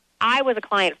 I was a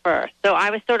client first. So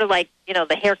I was sort of like,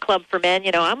 the hair club for men.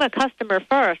 I'm a customer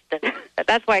first, and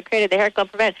that's why I created the hair club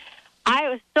for men. I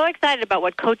was so excited about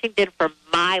what coaching did for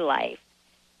my life.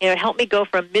 It helped me go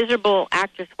from miserable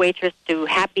actress waitress to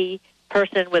happy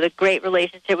person with a great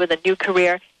relationship with a new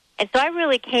career. And so I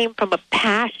really came from a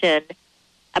passion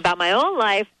about my own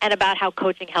life and about how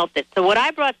coaching helped it. So what I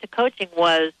brought to coaching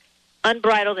was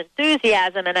unbridled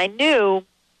enthusiasm, and I knew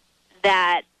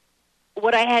that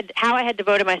how I had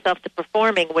devoted myself to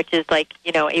performing, which is like,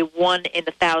 a 1 in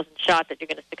 1,000 shot that you're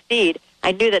going to succeed.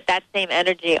 I knew that same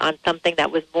energy on something that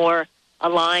was more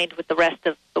aligned with the rest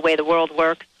of the way the world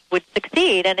works would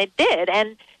succeed, and it did.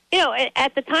 And,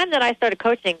 at the time that I started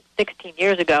coaching 16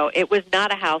 years ago, it was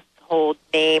not a household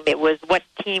name. It was what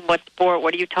team, what sport,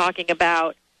 what are you talking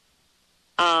about?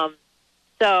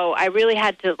 So I really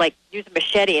had to, use a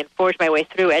machete and forge my way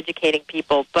through educating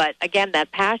people. But, again, that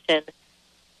passion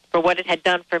for what it had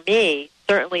done for me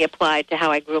certainly applied to how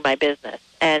I grew my business.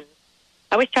 And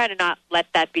I always try to not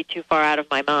let that be too far out of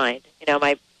my mind.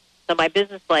 My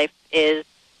business life is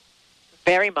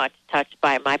very much touched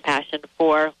by my passion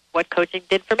for what coaching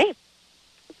did for me.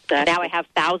 Exactly. And now I have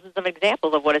thousands of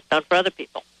examples of what it's done for other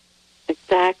people.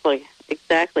 Exactly.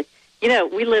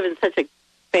 We live in such a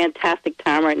fantastic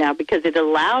time right now because it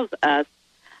allows us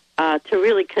to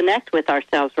really connect with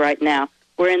ourselves right now.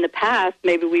 Where in the past,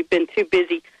 maybe we've been too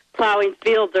busy plowing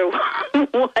fields or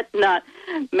whatnot,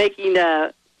 making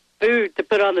food to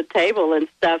put on the table and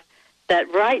stuff,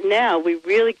 that right now we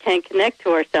really can connect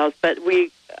to ourselves. But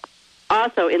we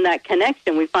also, in that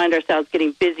connection, we find ourselves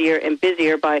getting busier and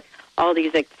busier by all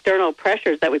these external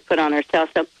pressures that we put on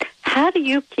ourselves. So how do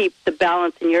you keep the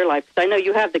balance in your life? Because I know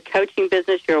you have the coaching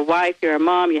business, you're a wife, you're a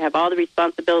mom, you have all the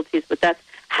responsibilities with that.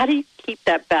 How do you keep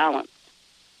that balance?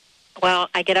 Well,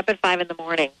 I get up at 5 in the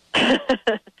morning,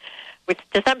 which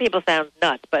to some people sounds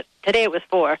nuts, but today it was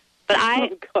 4. But I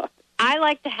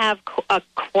like to have a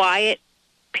quiet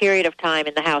period of time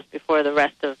in the house before the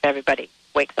rest of everybody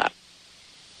wakes up.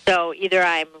 So either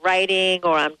I'm writing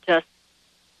or I'm just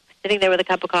sitting there with a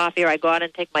cup of coffee, or I go out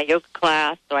and take my yoga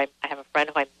class, or I have a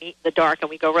friend who I meet in the dark and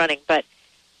we go running. But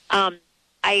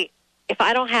if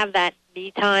I don't have that me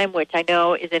time, which I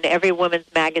know is in every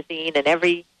woman's magazine and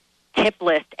every tip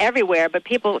list everywhere, but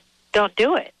people don't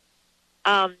do it.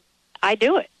 I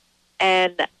do it.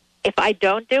 And if I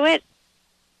don't do it,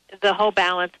 the whole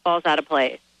balance falls out of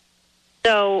place.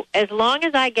 So as long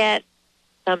as I get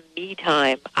some me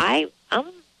time, I'm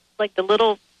like the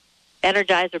little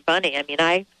Energizer bunny. I mean,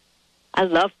 I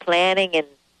love planning and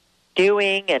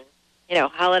doing, and,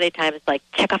 holiday time is like,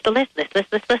 check off the list. But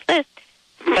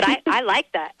I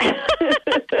like that.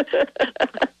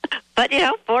 But,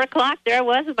 4 o'clock, there I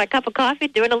was with my cup of coffee,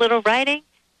 doing a little writing.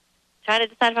 trying to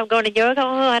decide if I'm going to yoga. Oh,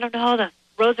 I don't know. The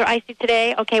roads are icy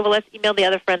today. Okay, well, let's email the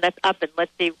other friend that's up, and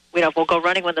let's see, if we'll go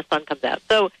running when the sun comes out.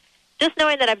 So just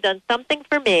knowing that I've done something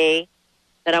for me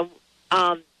that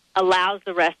allows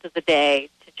the rest of the day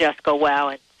to just go well,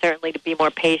 and certainly to be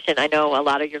more patient. I know a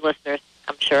lot of your listeners,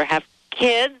 I'm sure, have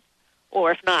kids,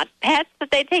 or if not, pets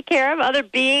that they take care of, other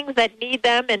beings that need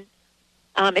them. And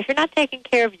if you're not taking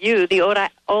care of you, the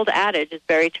old adage is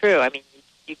very true. I mean,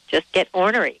 you just get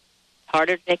ornery. It's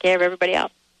harder to take care of everybody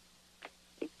else.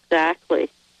 Exactly.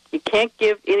 You can't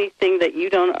give anything that you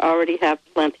don't already have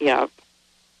plenty of.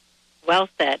 Well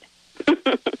said.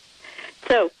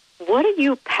 So, what are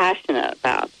you passionate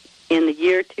about in the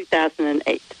year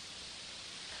 2008?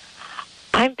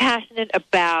 I'm passionate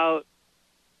about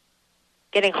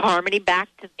getting harmony back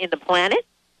in the planet.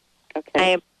 Okay. I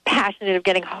am passionate of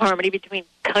getting harmony between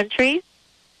countries.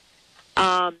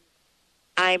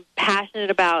 I'm passionate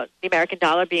about the American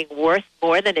dollar being worth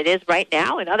more than it is right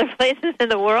now in other places in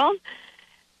the world,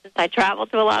 since I travel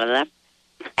to a lot of them.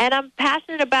 And I'm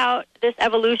passionate about this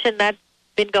evolution that's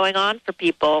been going on for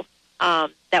people,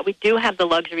 that we do have the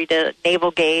luxury to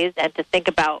navel gaze and to think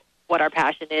about what our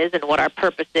passion is and what our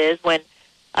purpose is, when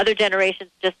other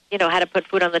generations just, had to put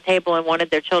food on the table and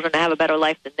wanted their children to have a better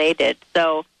life than they did.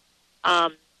 So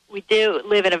we do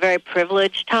live in a very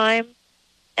privileged time,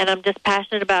 and I'm just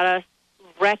passionate about us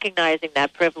recognizing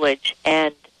that privilege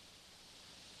and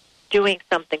doing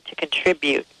something to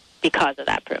contribute because of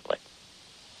that privilege.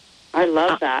 I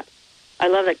love that. I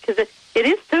love that, because it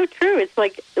is so true. It's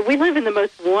like we live in the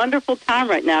most wonderful time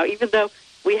right now, even though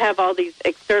we have all these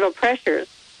external pressures.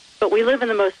 But we live in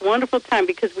the most wonderful time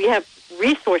because we have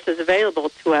resources available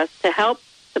to us to help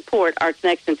support our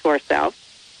connection to ourselves.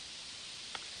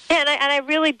 Yeah, and I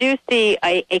really do see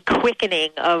a quickening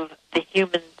of the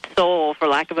human soul, for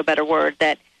lack of a better word,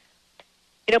 that,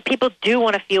 people do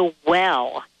want to feel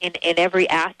well in every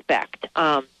aspect.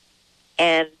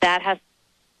 And that has,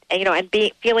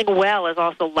 feeling well is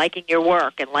also liking your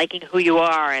work and liking who you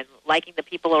are and liking the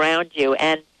people around you.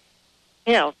 And,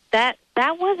 that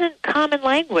wasn't common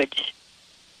language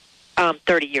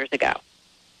 30 years ago.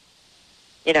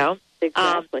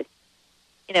 Exactly.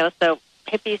 So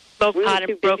hippies smoked pot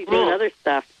and broke rules. Doing other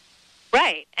stuff.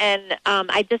 Right. And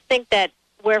I just think that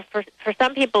where for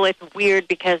some people it's weird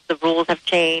because the rules have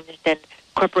changed and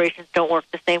corporations don't work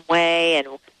the same way, and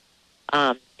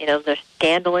there's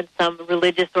scandal in some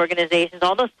religious organizations.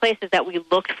 All those places that we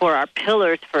looked for our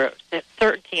pillars for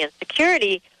certainty and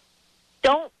security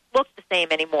don't look the same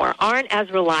anymore, aren't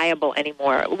as reliable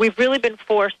anymore. We've really been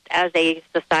forced as a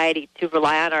society to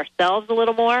rely on ourselves a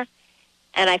little more,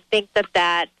 and I think that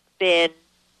that's been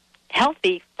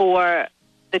healthy for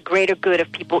the greater good of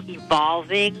people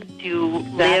evolving to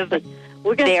live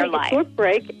We're going to their take life. a short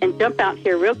break and jump out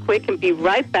here real quick and be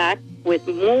right back with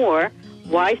more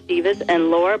Wise Divas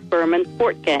and Laura Berman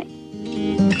Fortgang.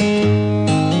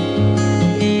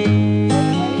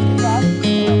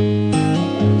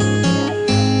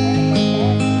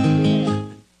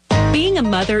 Being a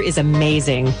mother is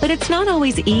amazing, but it's not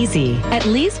always easy, at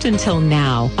least until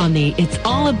now, on the It's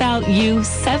All About You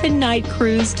 7-night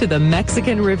cruise to the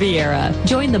Mexican Riviera.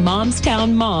 Join the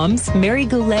Momstown Moms, Mary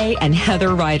Goulet and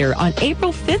Heather Ryder, on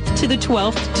April 5th to the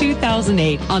 12th,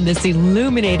 2008, on this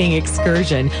illuminating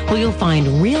excursion, where you'll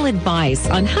find real advice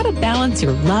on how to balance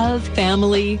your love,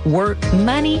 family, work,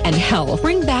 money, and health.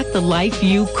 Bring back the life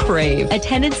you crave.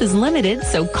 Attendance is limited,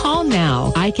 so call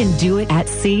now.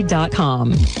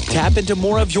 ICanDoItAtSea.com. Tap into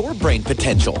more of your brain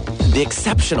potential. The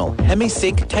exceptional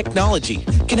HemiSync technology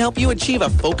can help you achieve a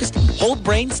focused whole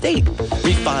brain state.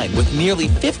 Refined with nearly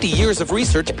 50 years of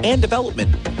research and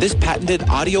development, this patented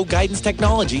audio guidance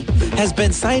technology has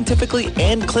been scientifically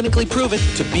and clinically proven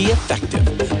to be effective.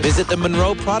 Visit the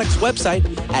Monroe Products website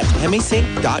at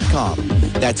hemisync.com.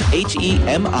 That's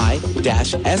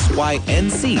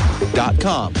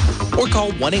HEMI-SYNC.com. Or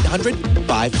call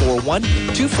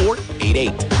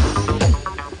 1-800-541-2488.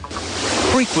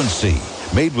 Frequency,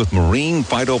 made with marine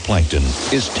phytoplankton,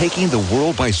 is taking the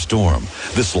world by storm.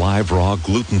 This live, raw,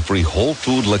 gluten-free whole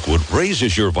food liquid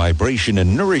raises your vibration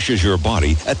and nourishes your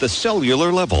body at the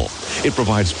cellular level. It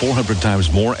provides 400 times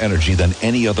more energy than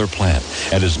any other plant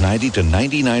and is 90 to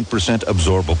 99%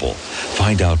 absorbable.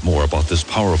 Find out more about this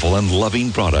powerful and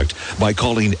loving product by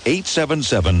calling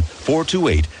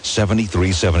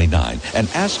 877-428-7379 and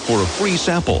ask for a free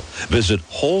sample. Visit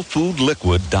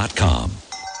WholeFoodLiquid.com.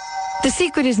 The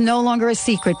secret is no longer a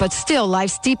secret, but still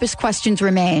life's deepest questions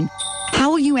remain.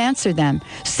 How will you answer them?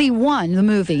 See One, the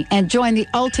movie, and join the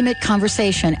ultimate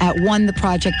conversation at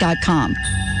onetheproject.com.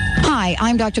 Hi,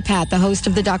 I'm Dr. Pat, the host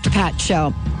of The Dr. Pat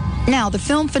Show. Now, the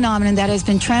film phenomenon that has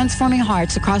been transforming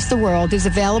hearts across the world is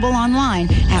available online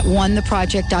at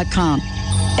onetheproject.com.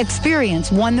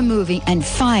 Experience One the Movie and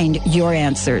find your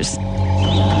answers.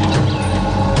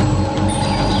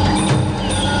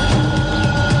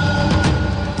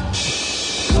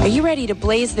 Are you ready to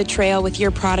blaze the trail with your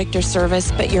product or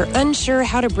service, but you're unsure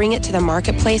how to bring it to the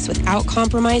marketplace without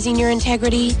compromising your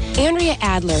integrity? Andrea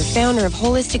Adler, founder of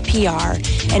Holistic PR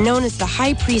and known as the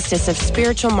High Priestess of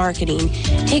Spiritual Marketing,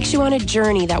 takes you on a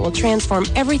journey that will transform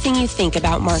everything you think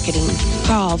about marketing.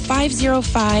 Call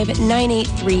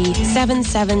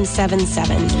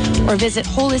 505-983-7777 or visit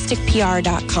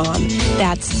holisticpr.com.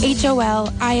 That's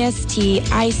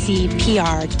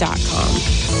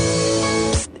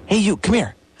holisticpr.com. Hey, you, come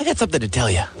here. I got something to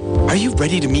tell you. Are you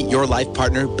ready to meet your life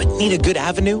partner but need a good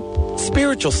avenue?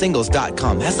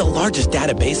 SpiritualSingles.com has the largest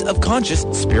database of conscious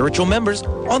spiritual members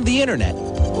on the internet.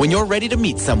 When you're ready to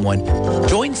meet someone,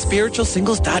 join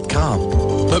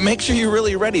SpiritualSingles.com. But make sure you're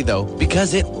really ready, though,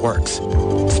 because it works.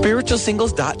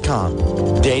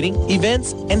 SpiritualSingles.com. Dating,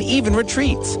 events, and even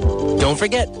retreats. Don't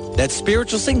forget, that's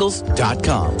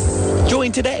SpiritualSingles.com.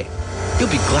 Join today. You'll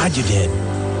be glad you did.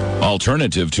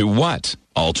 Alternative to what?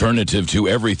 Alternative to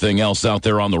everything else out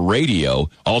there on the radio.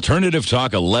 Alternative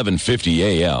Talk 1150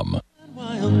 AM.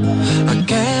 A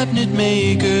cabinet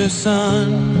maker's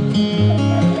son.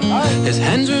 His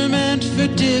hands were meant for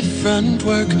different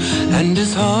work, and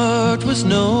his heart was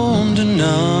known to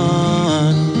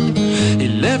none. He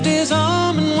left his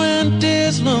home and went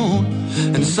his alone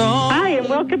and saw... Hi, and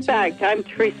welcome back. I'm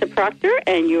Teresa Proctor,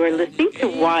 and you are listening to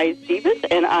Wise Divas,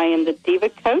 and I am the Diva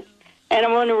Coach. And I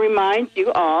want to remind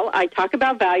you all, I talk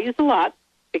about values a lot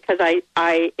because I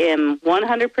am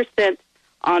 100%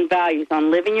 on values,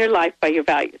 on living your life by your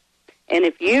values. And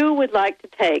if you would like to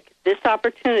take this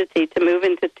opportunity to move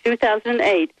into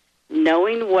 2008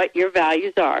 knowing what your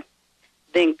values are,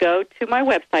 then go to my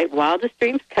website, Wildest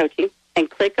Dreams Coaching, and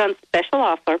click on Special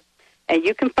Offer, and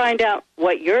you can find out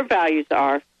what your values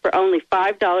are for only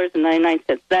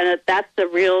 $5.99. That's the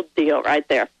real deal right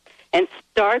there. And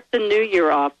start the new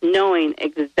year off knowing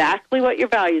exactly what your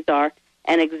values are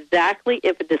and exactly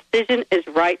if a decision is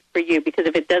right for you. Because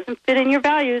if it doesn't fit in your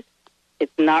values,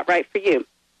 it's not right for you.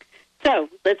 So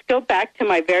let's go back to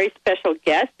my very special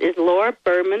guest, is Laura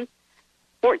Berman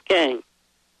Fortgang.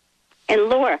 And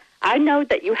Laura, I know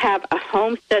that you have a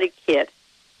home study kit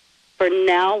for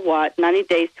 90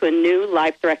 days to a new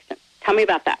life direction. Tell me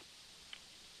about that.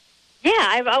 Yeah,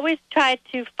 I've always tried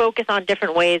to focus on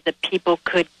different ways that people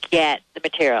could get the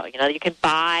material. You know, you can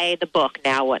buy the book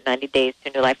now, 90 Days to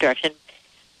a New Life Direction.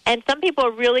 And some people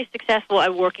are really successful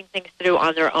at working things through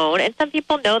on their own. And some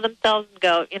people know themselves and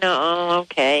go,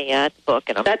 okay, yeah, it's a book.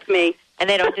 That's me. And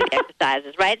they don't do the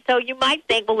exercises, right? So you might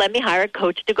think, well, let me hire a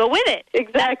coach to go with it.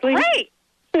 Exactly. That's great.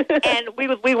 And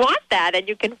we want that, and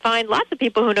you can find lots of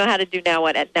people who know how to do Now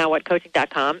What at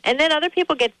nowwhatcoaching.com. And then other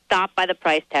people get stopped by the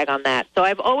price tag on that. So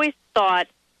I've always thought,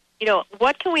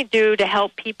 what can we do to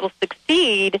help people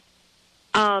succeed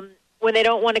when they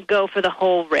don't want to go for the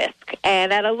whole risk?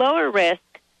 And at a lower risk,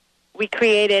 we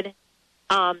created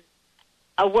a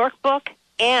workbook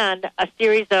and a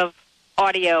series of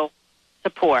audio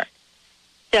support.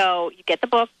 So you get the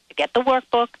book, you get the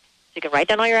workbook, so you can write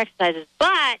down all your exercises,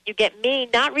 but you get me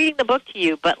not reading the book to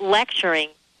you, but lecturing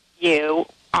you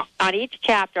on each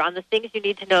chapter on the things you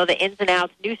need to know, the ins and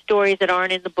outs, new stories that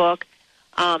aren't in the book,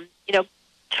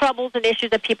 troubles and issues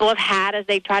that people have had as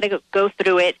they try to go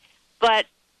through it. But,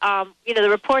 the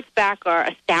reports back are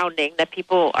astounding that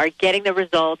people are getting the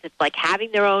results. It's like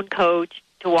having their own coach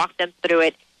to walk them through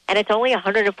it, and it's only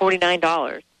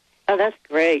 $149. Oh, that's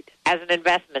great. As an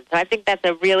investment. So I think that's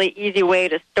a really easy way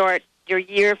to start your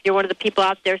year if you're one of the people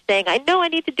out there saying, I know I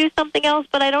need to do something else,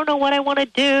 but I don't know what I want to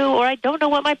do, or I don't know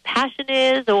what my passion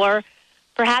is, or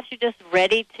perhaps you're just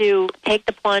ready to take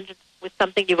the plunge with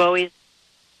something you've always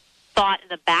thought in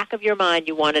the back of your mind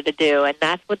you wanted to do. And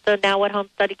that's what the Now What Home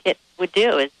Study Kit would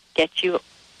do, is get you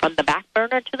from the back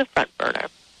burner to the front burner.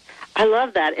 I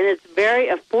love that, and it's very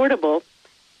affordable.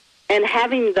 And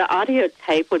having the audio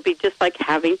tape would be just like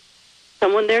having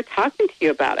someone there talking to you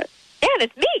about it. Yeah, and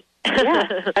it's me.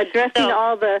 Yeah, addressing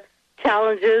all the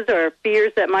challenges or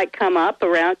fears that might come up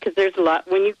around, because there's a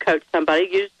lot when you coach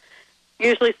somebody,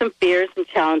 usually some fears and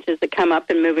challenges that come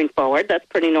up in moving forward. That's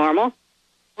pretty normal.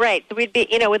 Right. So we'd be,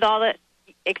 with all the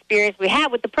experience we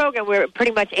have with the program, we're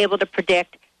pretty much able to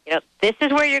predict, this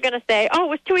is where you're going to say, oh, it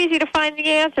was too easy to find the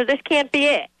answer. This can't be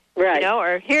it. Right.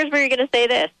 Or here's where you're going to say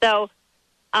this. So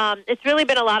it's really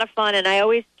been a lot of fun, and I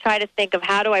always try to think of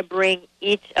how do I bring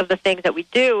each of the things that we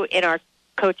do in our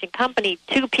coaching company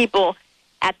to people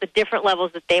at the different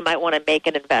levels that they might want to make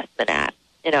an investment at.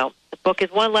 the book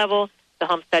is one level, the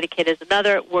home study kit is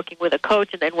another, working with a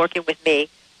coach and then working with me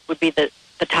would be the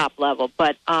top level.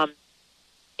 But, as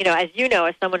you know,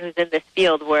 as someone who's in this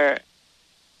field where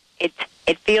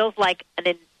it feels like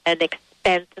an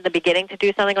expense in the beginning to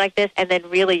do something like this, and then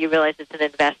really you realize it's an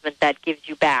investment that gives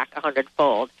you back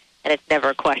 100-fold, and it's never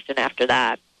a question after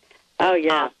that. Oh,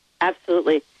 yeah,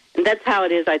 absolutely. And that's how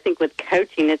it is, I think, with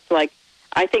coaching. It's like,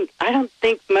 I don't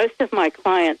think most of my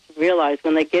clients realize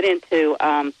when they get into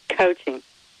coaching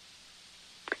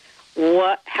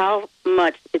how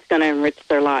much it's going to enrich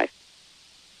their life.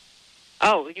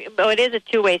 Oh, it is a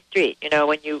two-way street,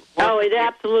 when you... It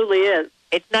absolutely is.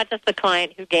 It's not just the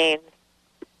client who gains.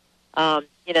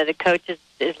 The coach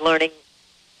is learning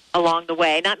along the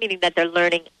way, not meaning that they're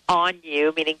learning on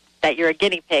you, meaning that you're a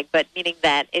guinea pig, but meaning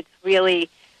that it's really...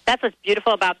 That's what's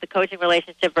beautiful about the coaching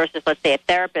relationship versus, let's say, a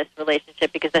therapist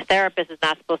relationship, because the therapist is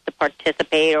not supposed to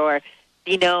participate or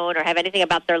be known or have anything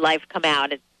about their life come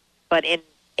out. But in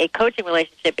a coaching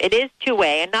relationship, it is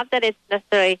two-way, and not that it's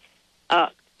necessarily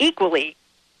equally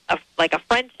like a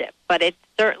friendship, but it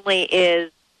certainly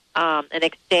is an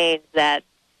exchange that,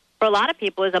 for a lot of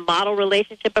people, is a model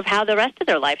relationship of how the rest of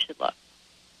their life should look.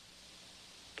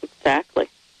 Exactly.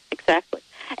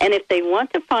 And if they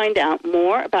want to find out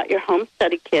more about your home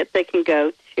study kit, anybody can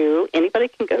go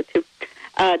to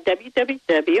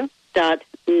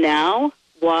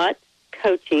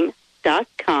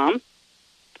www.nowwhatcoaching.com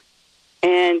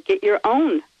and get your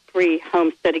own free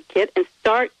home study kit and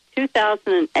start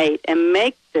 2008 and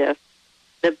make this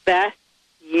the best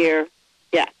year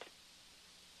yet.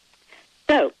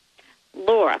 So,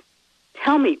 Laura,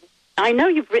 tell me, I know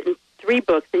you've written 3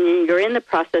 books and you're in the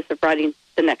process of writing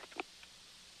the next one.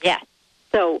 Yes.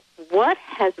 So what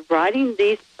has writing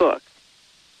these books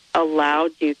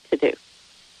allowed you to do?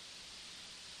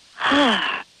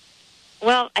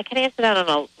 Well, I can answer that on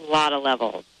a lot of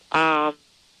levels.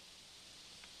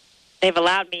 They've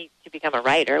allowed me to become a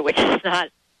writer, which is not,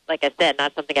 like I said,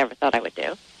 not something I ever thought I would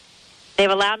do.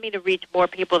 They've allowed me to reach more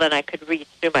people than I could reach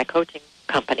through my coaching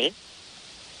company.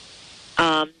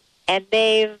 And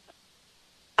they've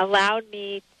allowed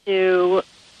me to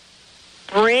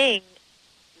bring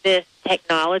this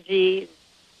technology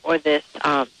or this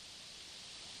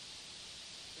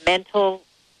mental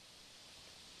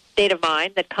state of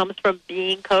mind that comes from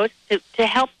being coached to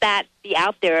help that be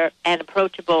out there and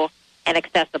approachable and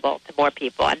accessible to more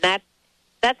people. And that's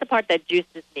the part that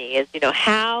juices me is,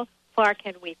 how far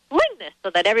can we fling this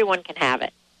so that everyone can have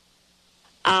it?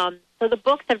 So the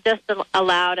books have just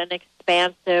allowed an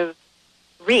expansive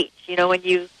reach. When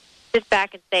you sit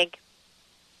back and think,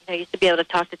 I used to be able to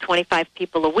talk to 25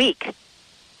 people a week.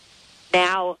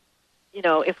 Now,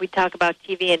 if we talk about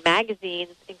TV and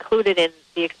magazines included in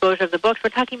the exposure of the books,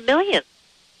 we're talking millions.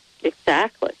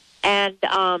 Exactly. And,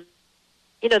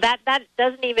 that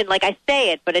doesn't even, like I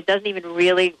say it, but it doesn't even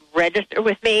really register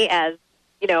with me as,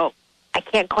 I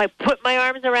can't quite put my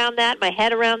arms around that, my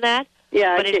head around that.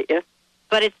 Yeah, I get you.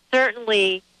 But it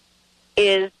certainly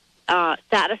is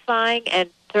satisfying, and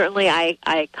certainly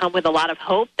I come with a lot of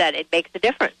hope that it makes a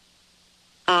difference.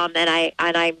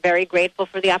 And I'm very grateful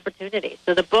for the opportunity.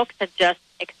 So the books have just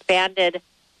expanded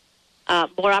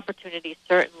more opportunities,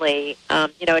 certainly.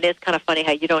 It is kind of funny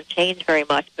how you don't change very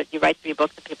much, but you write 3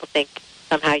 books and people think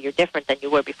somehow you're different than you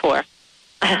were before.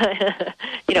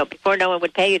 Before no one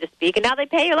would pay you to speak, and now they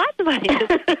pay you lots of money.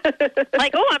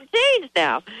 Like, oh, I'm changed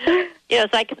now. So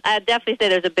I definitely say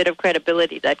there's a bit of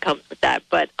credibility that comes with that,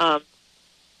 but I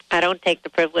don't take the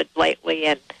privilege lightly,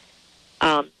 and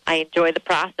I enjoy the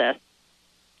process.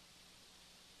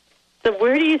 So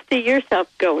where do you see yourself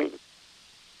going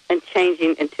and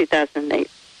changing in 2008?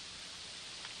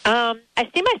 I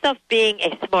see myself being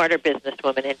a smarter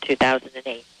businesswoman in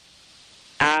 2008.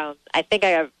 I think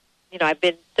I've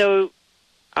been so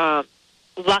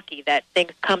lucky that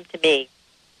things come to me,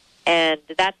 and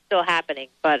that's still happening,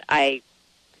 but I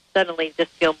suddenly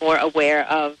just feel more aware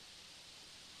of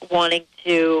wanting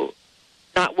to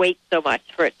not wait so much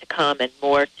for it to come and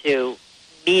more to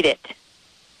meet it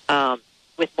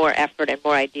with more effort and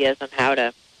more ideas on how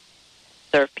to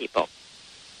serve people.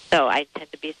 So I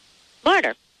tend to be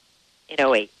smarter in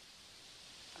 08.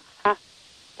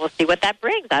 We'll see what that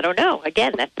brings. I don't know.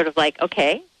 Again, that's sort of like,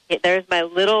 okay, there's my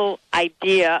little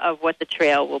idea of what the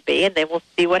trail will be, and then we'll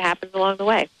see what happens along the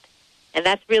way. And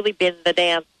that's really been the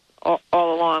dance all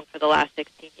along for the last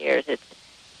 16 years. It's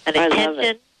an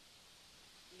intention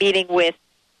meeting with,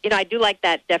 I do like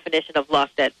that definition of luck,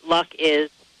 that luck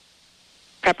is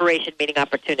preparation meeting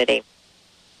opportunity.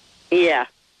 Yeah.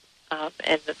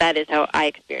 And that is how I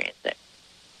experience it.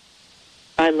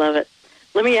 I love it.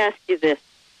 Let me ask you this.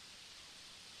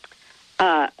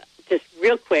 just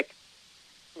real quick,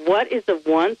 what is the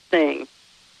one thing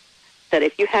that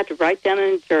if you had to write down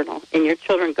in a journal and your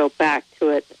children go back to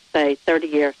it, say, 30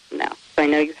 years from now, so I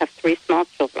know you have 3 small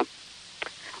children,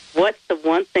 what's the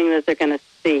one thing that they're going to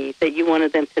see that you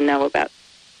wanted them to know about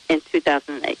in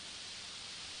 2008?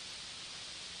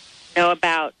 Know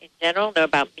about in general? Know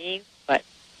about me? What?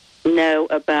 Know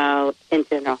about in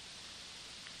general.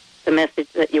 The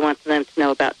message that you want them to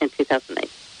know about in 2008.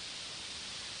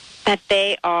 That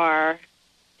they are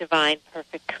divine,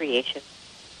 perfect creation.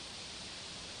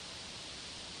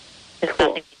 There's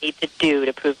nothing we need to do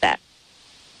to prove that.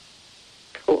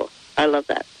 Cool. I love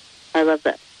that. I love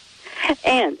that.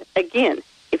 And, again,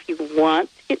 if you want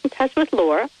to get in touch with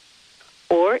Laura,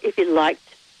 or if you'd like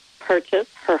to purchase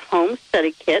her home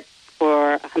study kit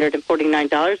for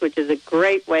 $149, which is a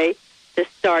great way to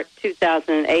start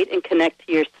 2008 and connect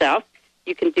to yourself,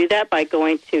 you can do that by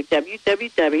going to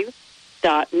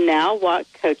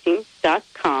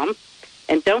www.nowwhatcoaching.com.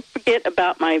 And don't forget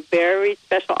about my very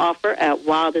special offer at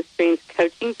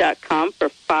wildestdreamscoaching.com for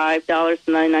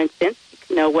 $5.99. You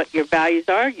can know what your values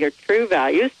are, your true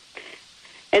values,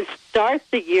 and start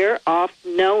the year off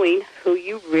knowing who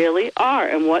you really are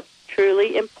and what's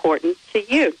truly important to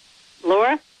you.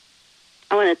 Laura,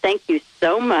 I want to thank you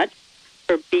so much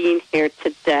for being here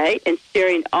today and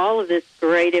sharing all of this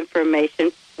great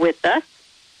information with us.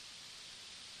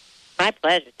 My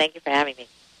pleasure. Thank you for having me.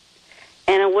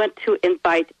 And I want to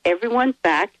invite everyone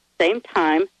back, same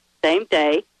time, same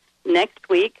day, next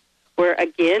week, where,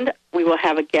 again, we will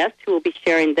have a guest who will be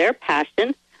sharing their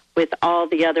passion with all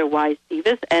the other wise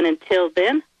divas. And until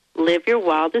then, live your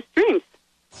wildest dreams.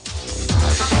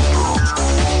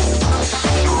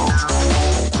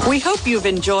 We hope you've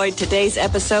enjoyed today's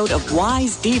episode of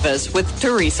Wise Divas with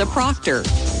Teresa Proctor.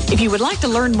 If you would like to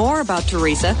learn more about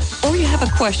Teresa, or you have a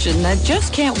question that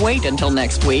just can't wait until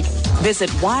next week,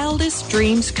 visit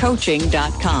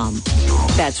wildestdreamscoaching.com.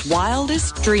 That's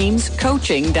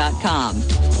wildestdreamscoaching.com.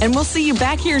 And we'll see you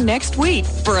back here next week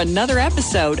for another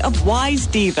episode of Wise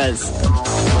Divas.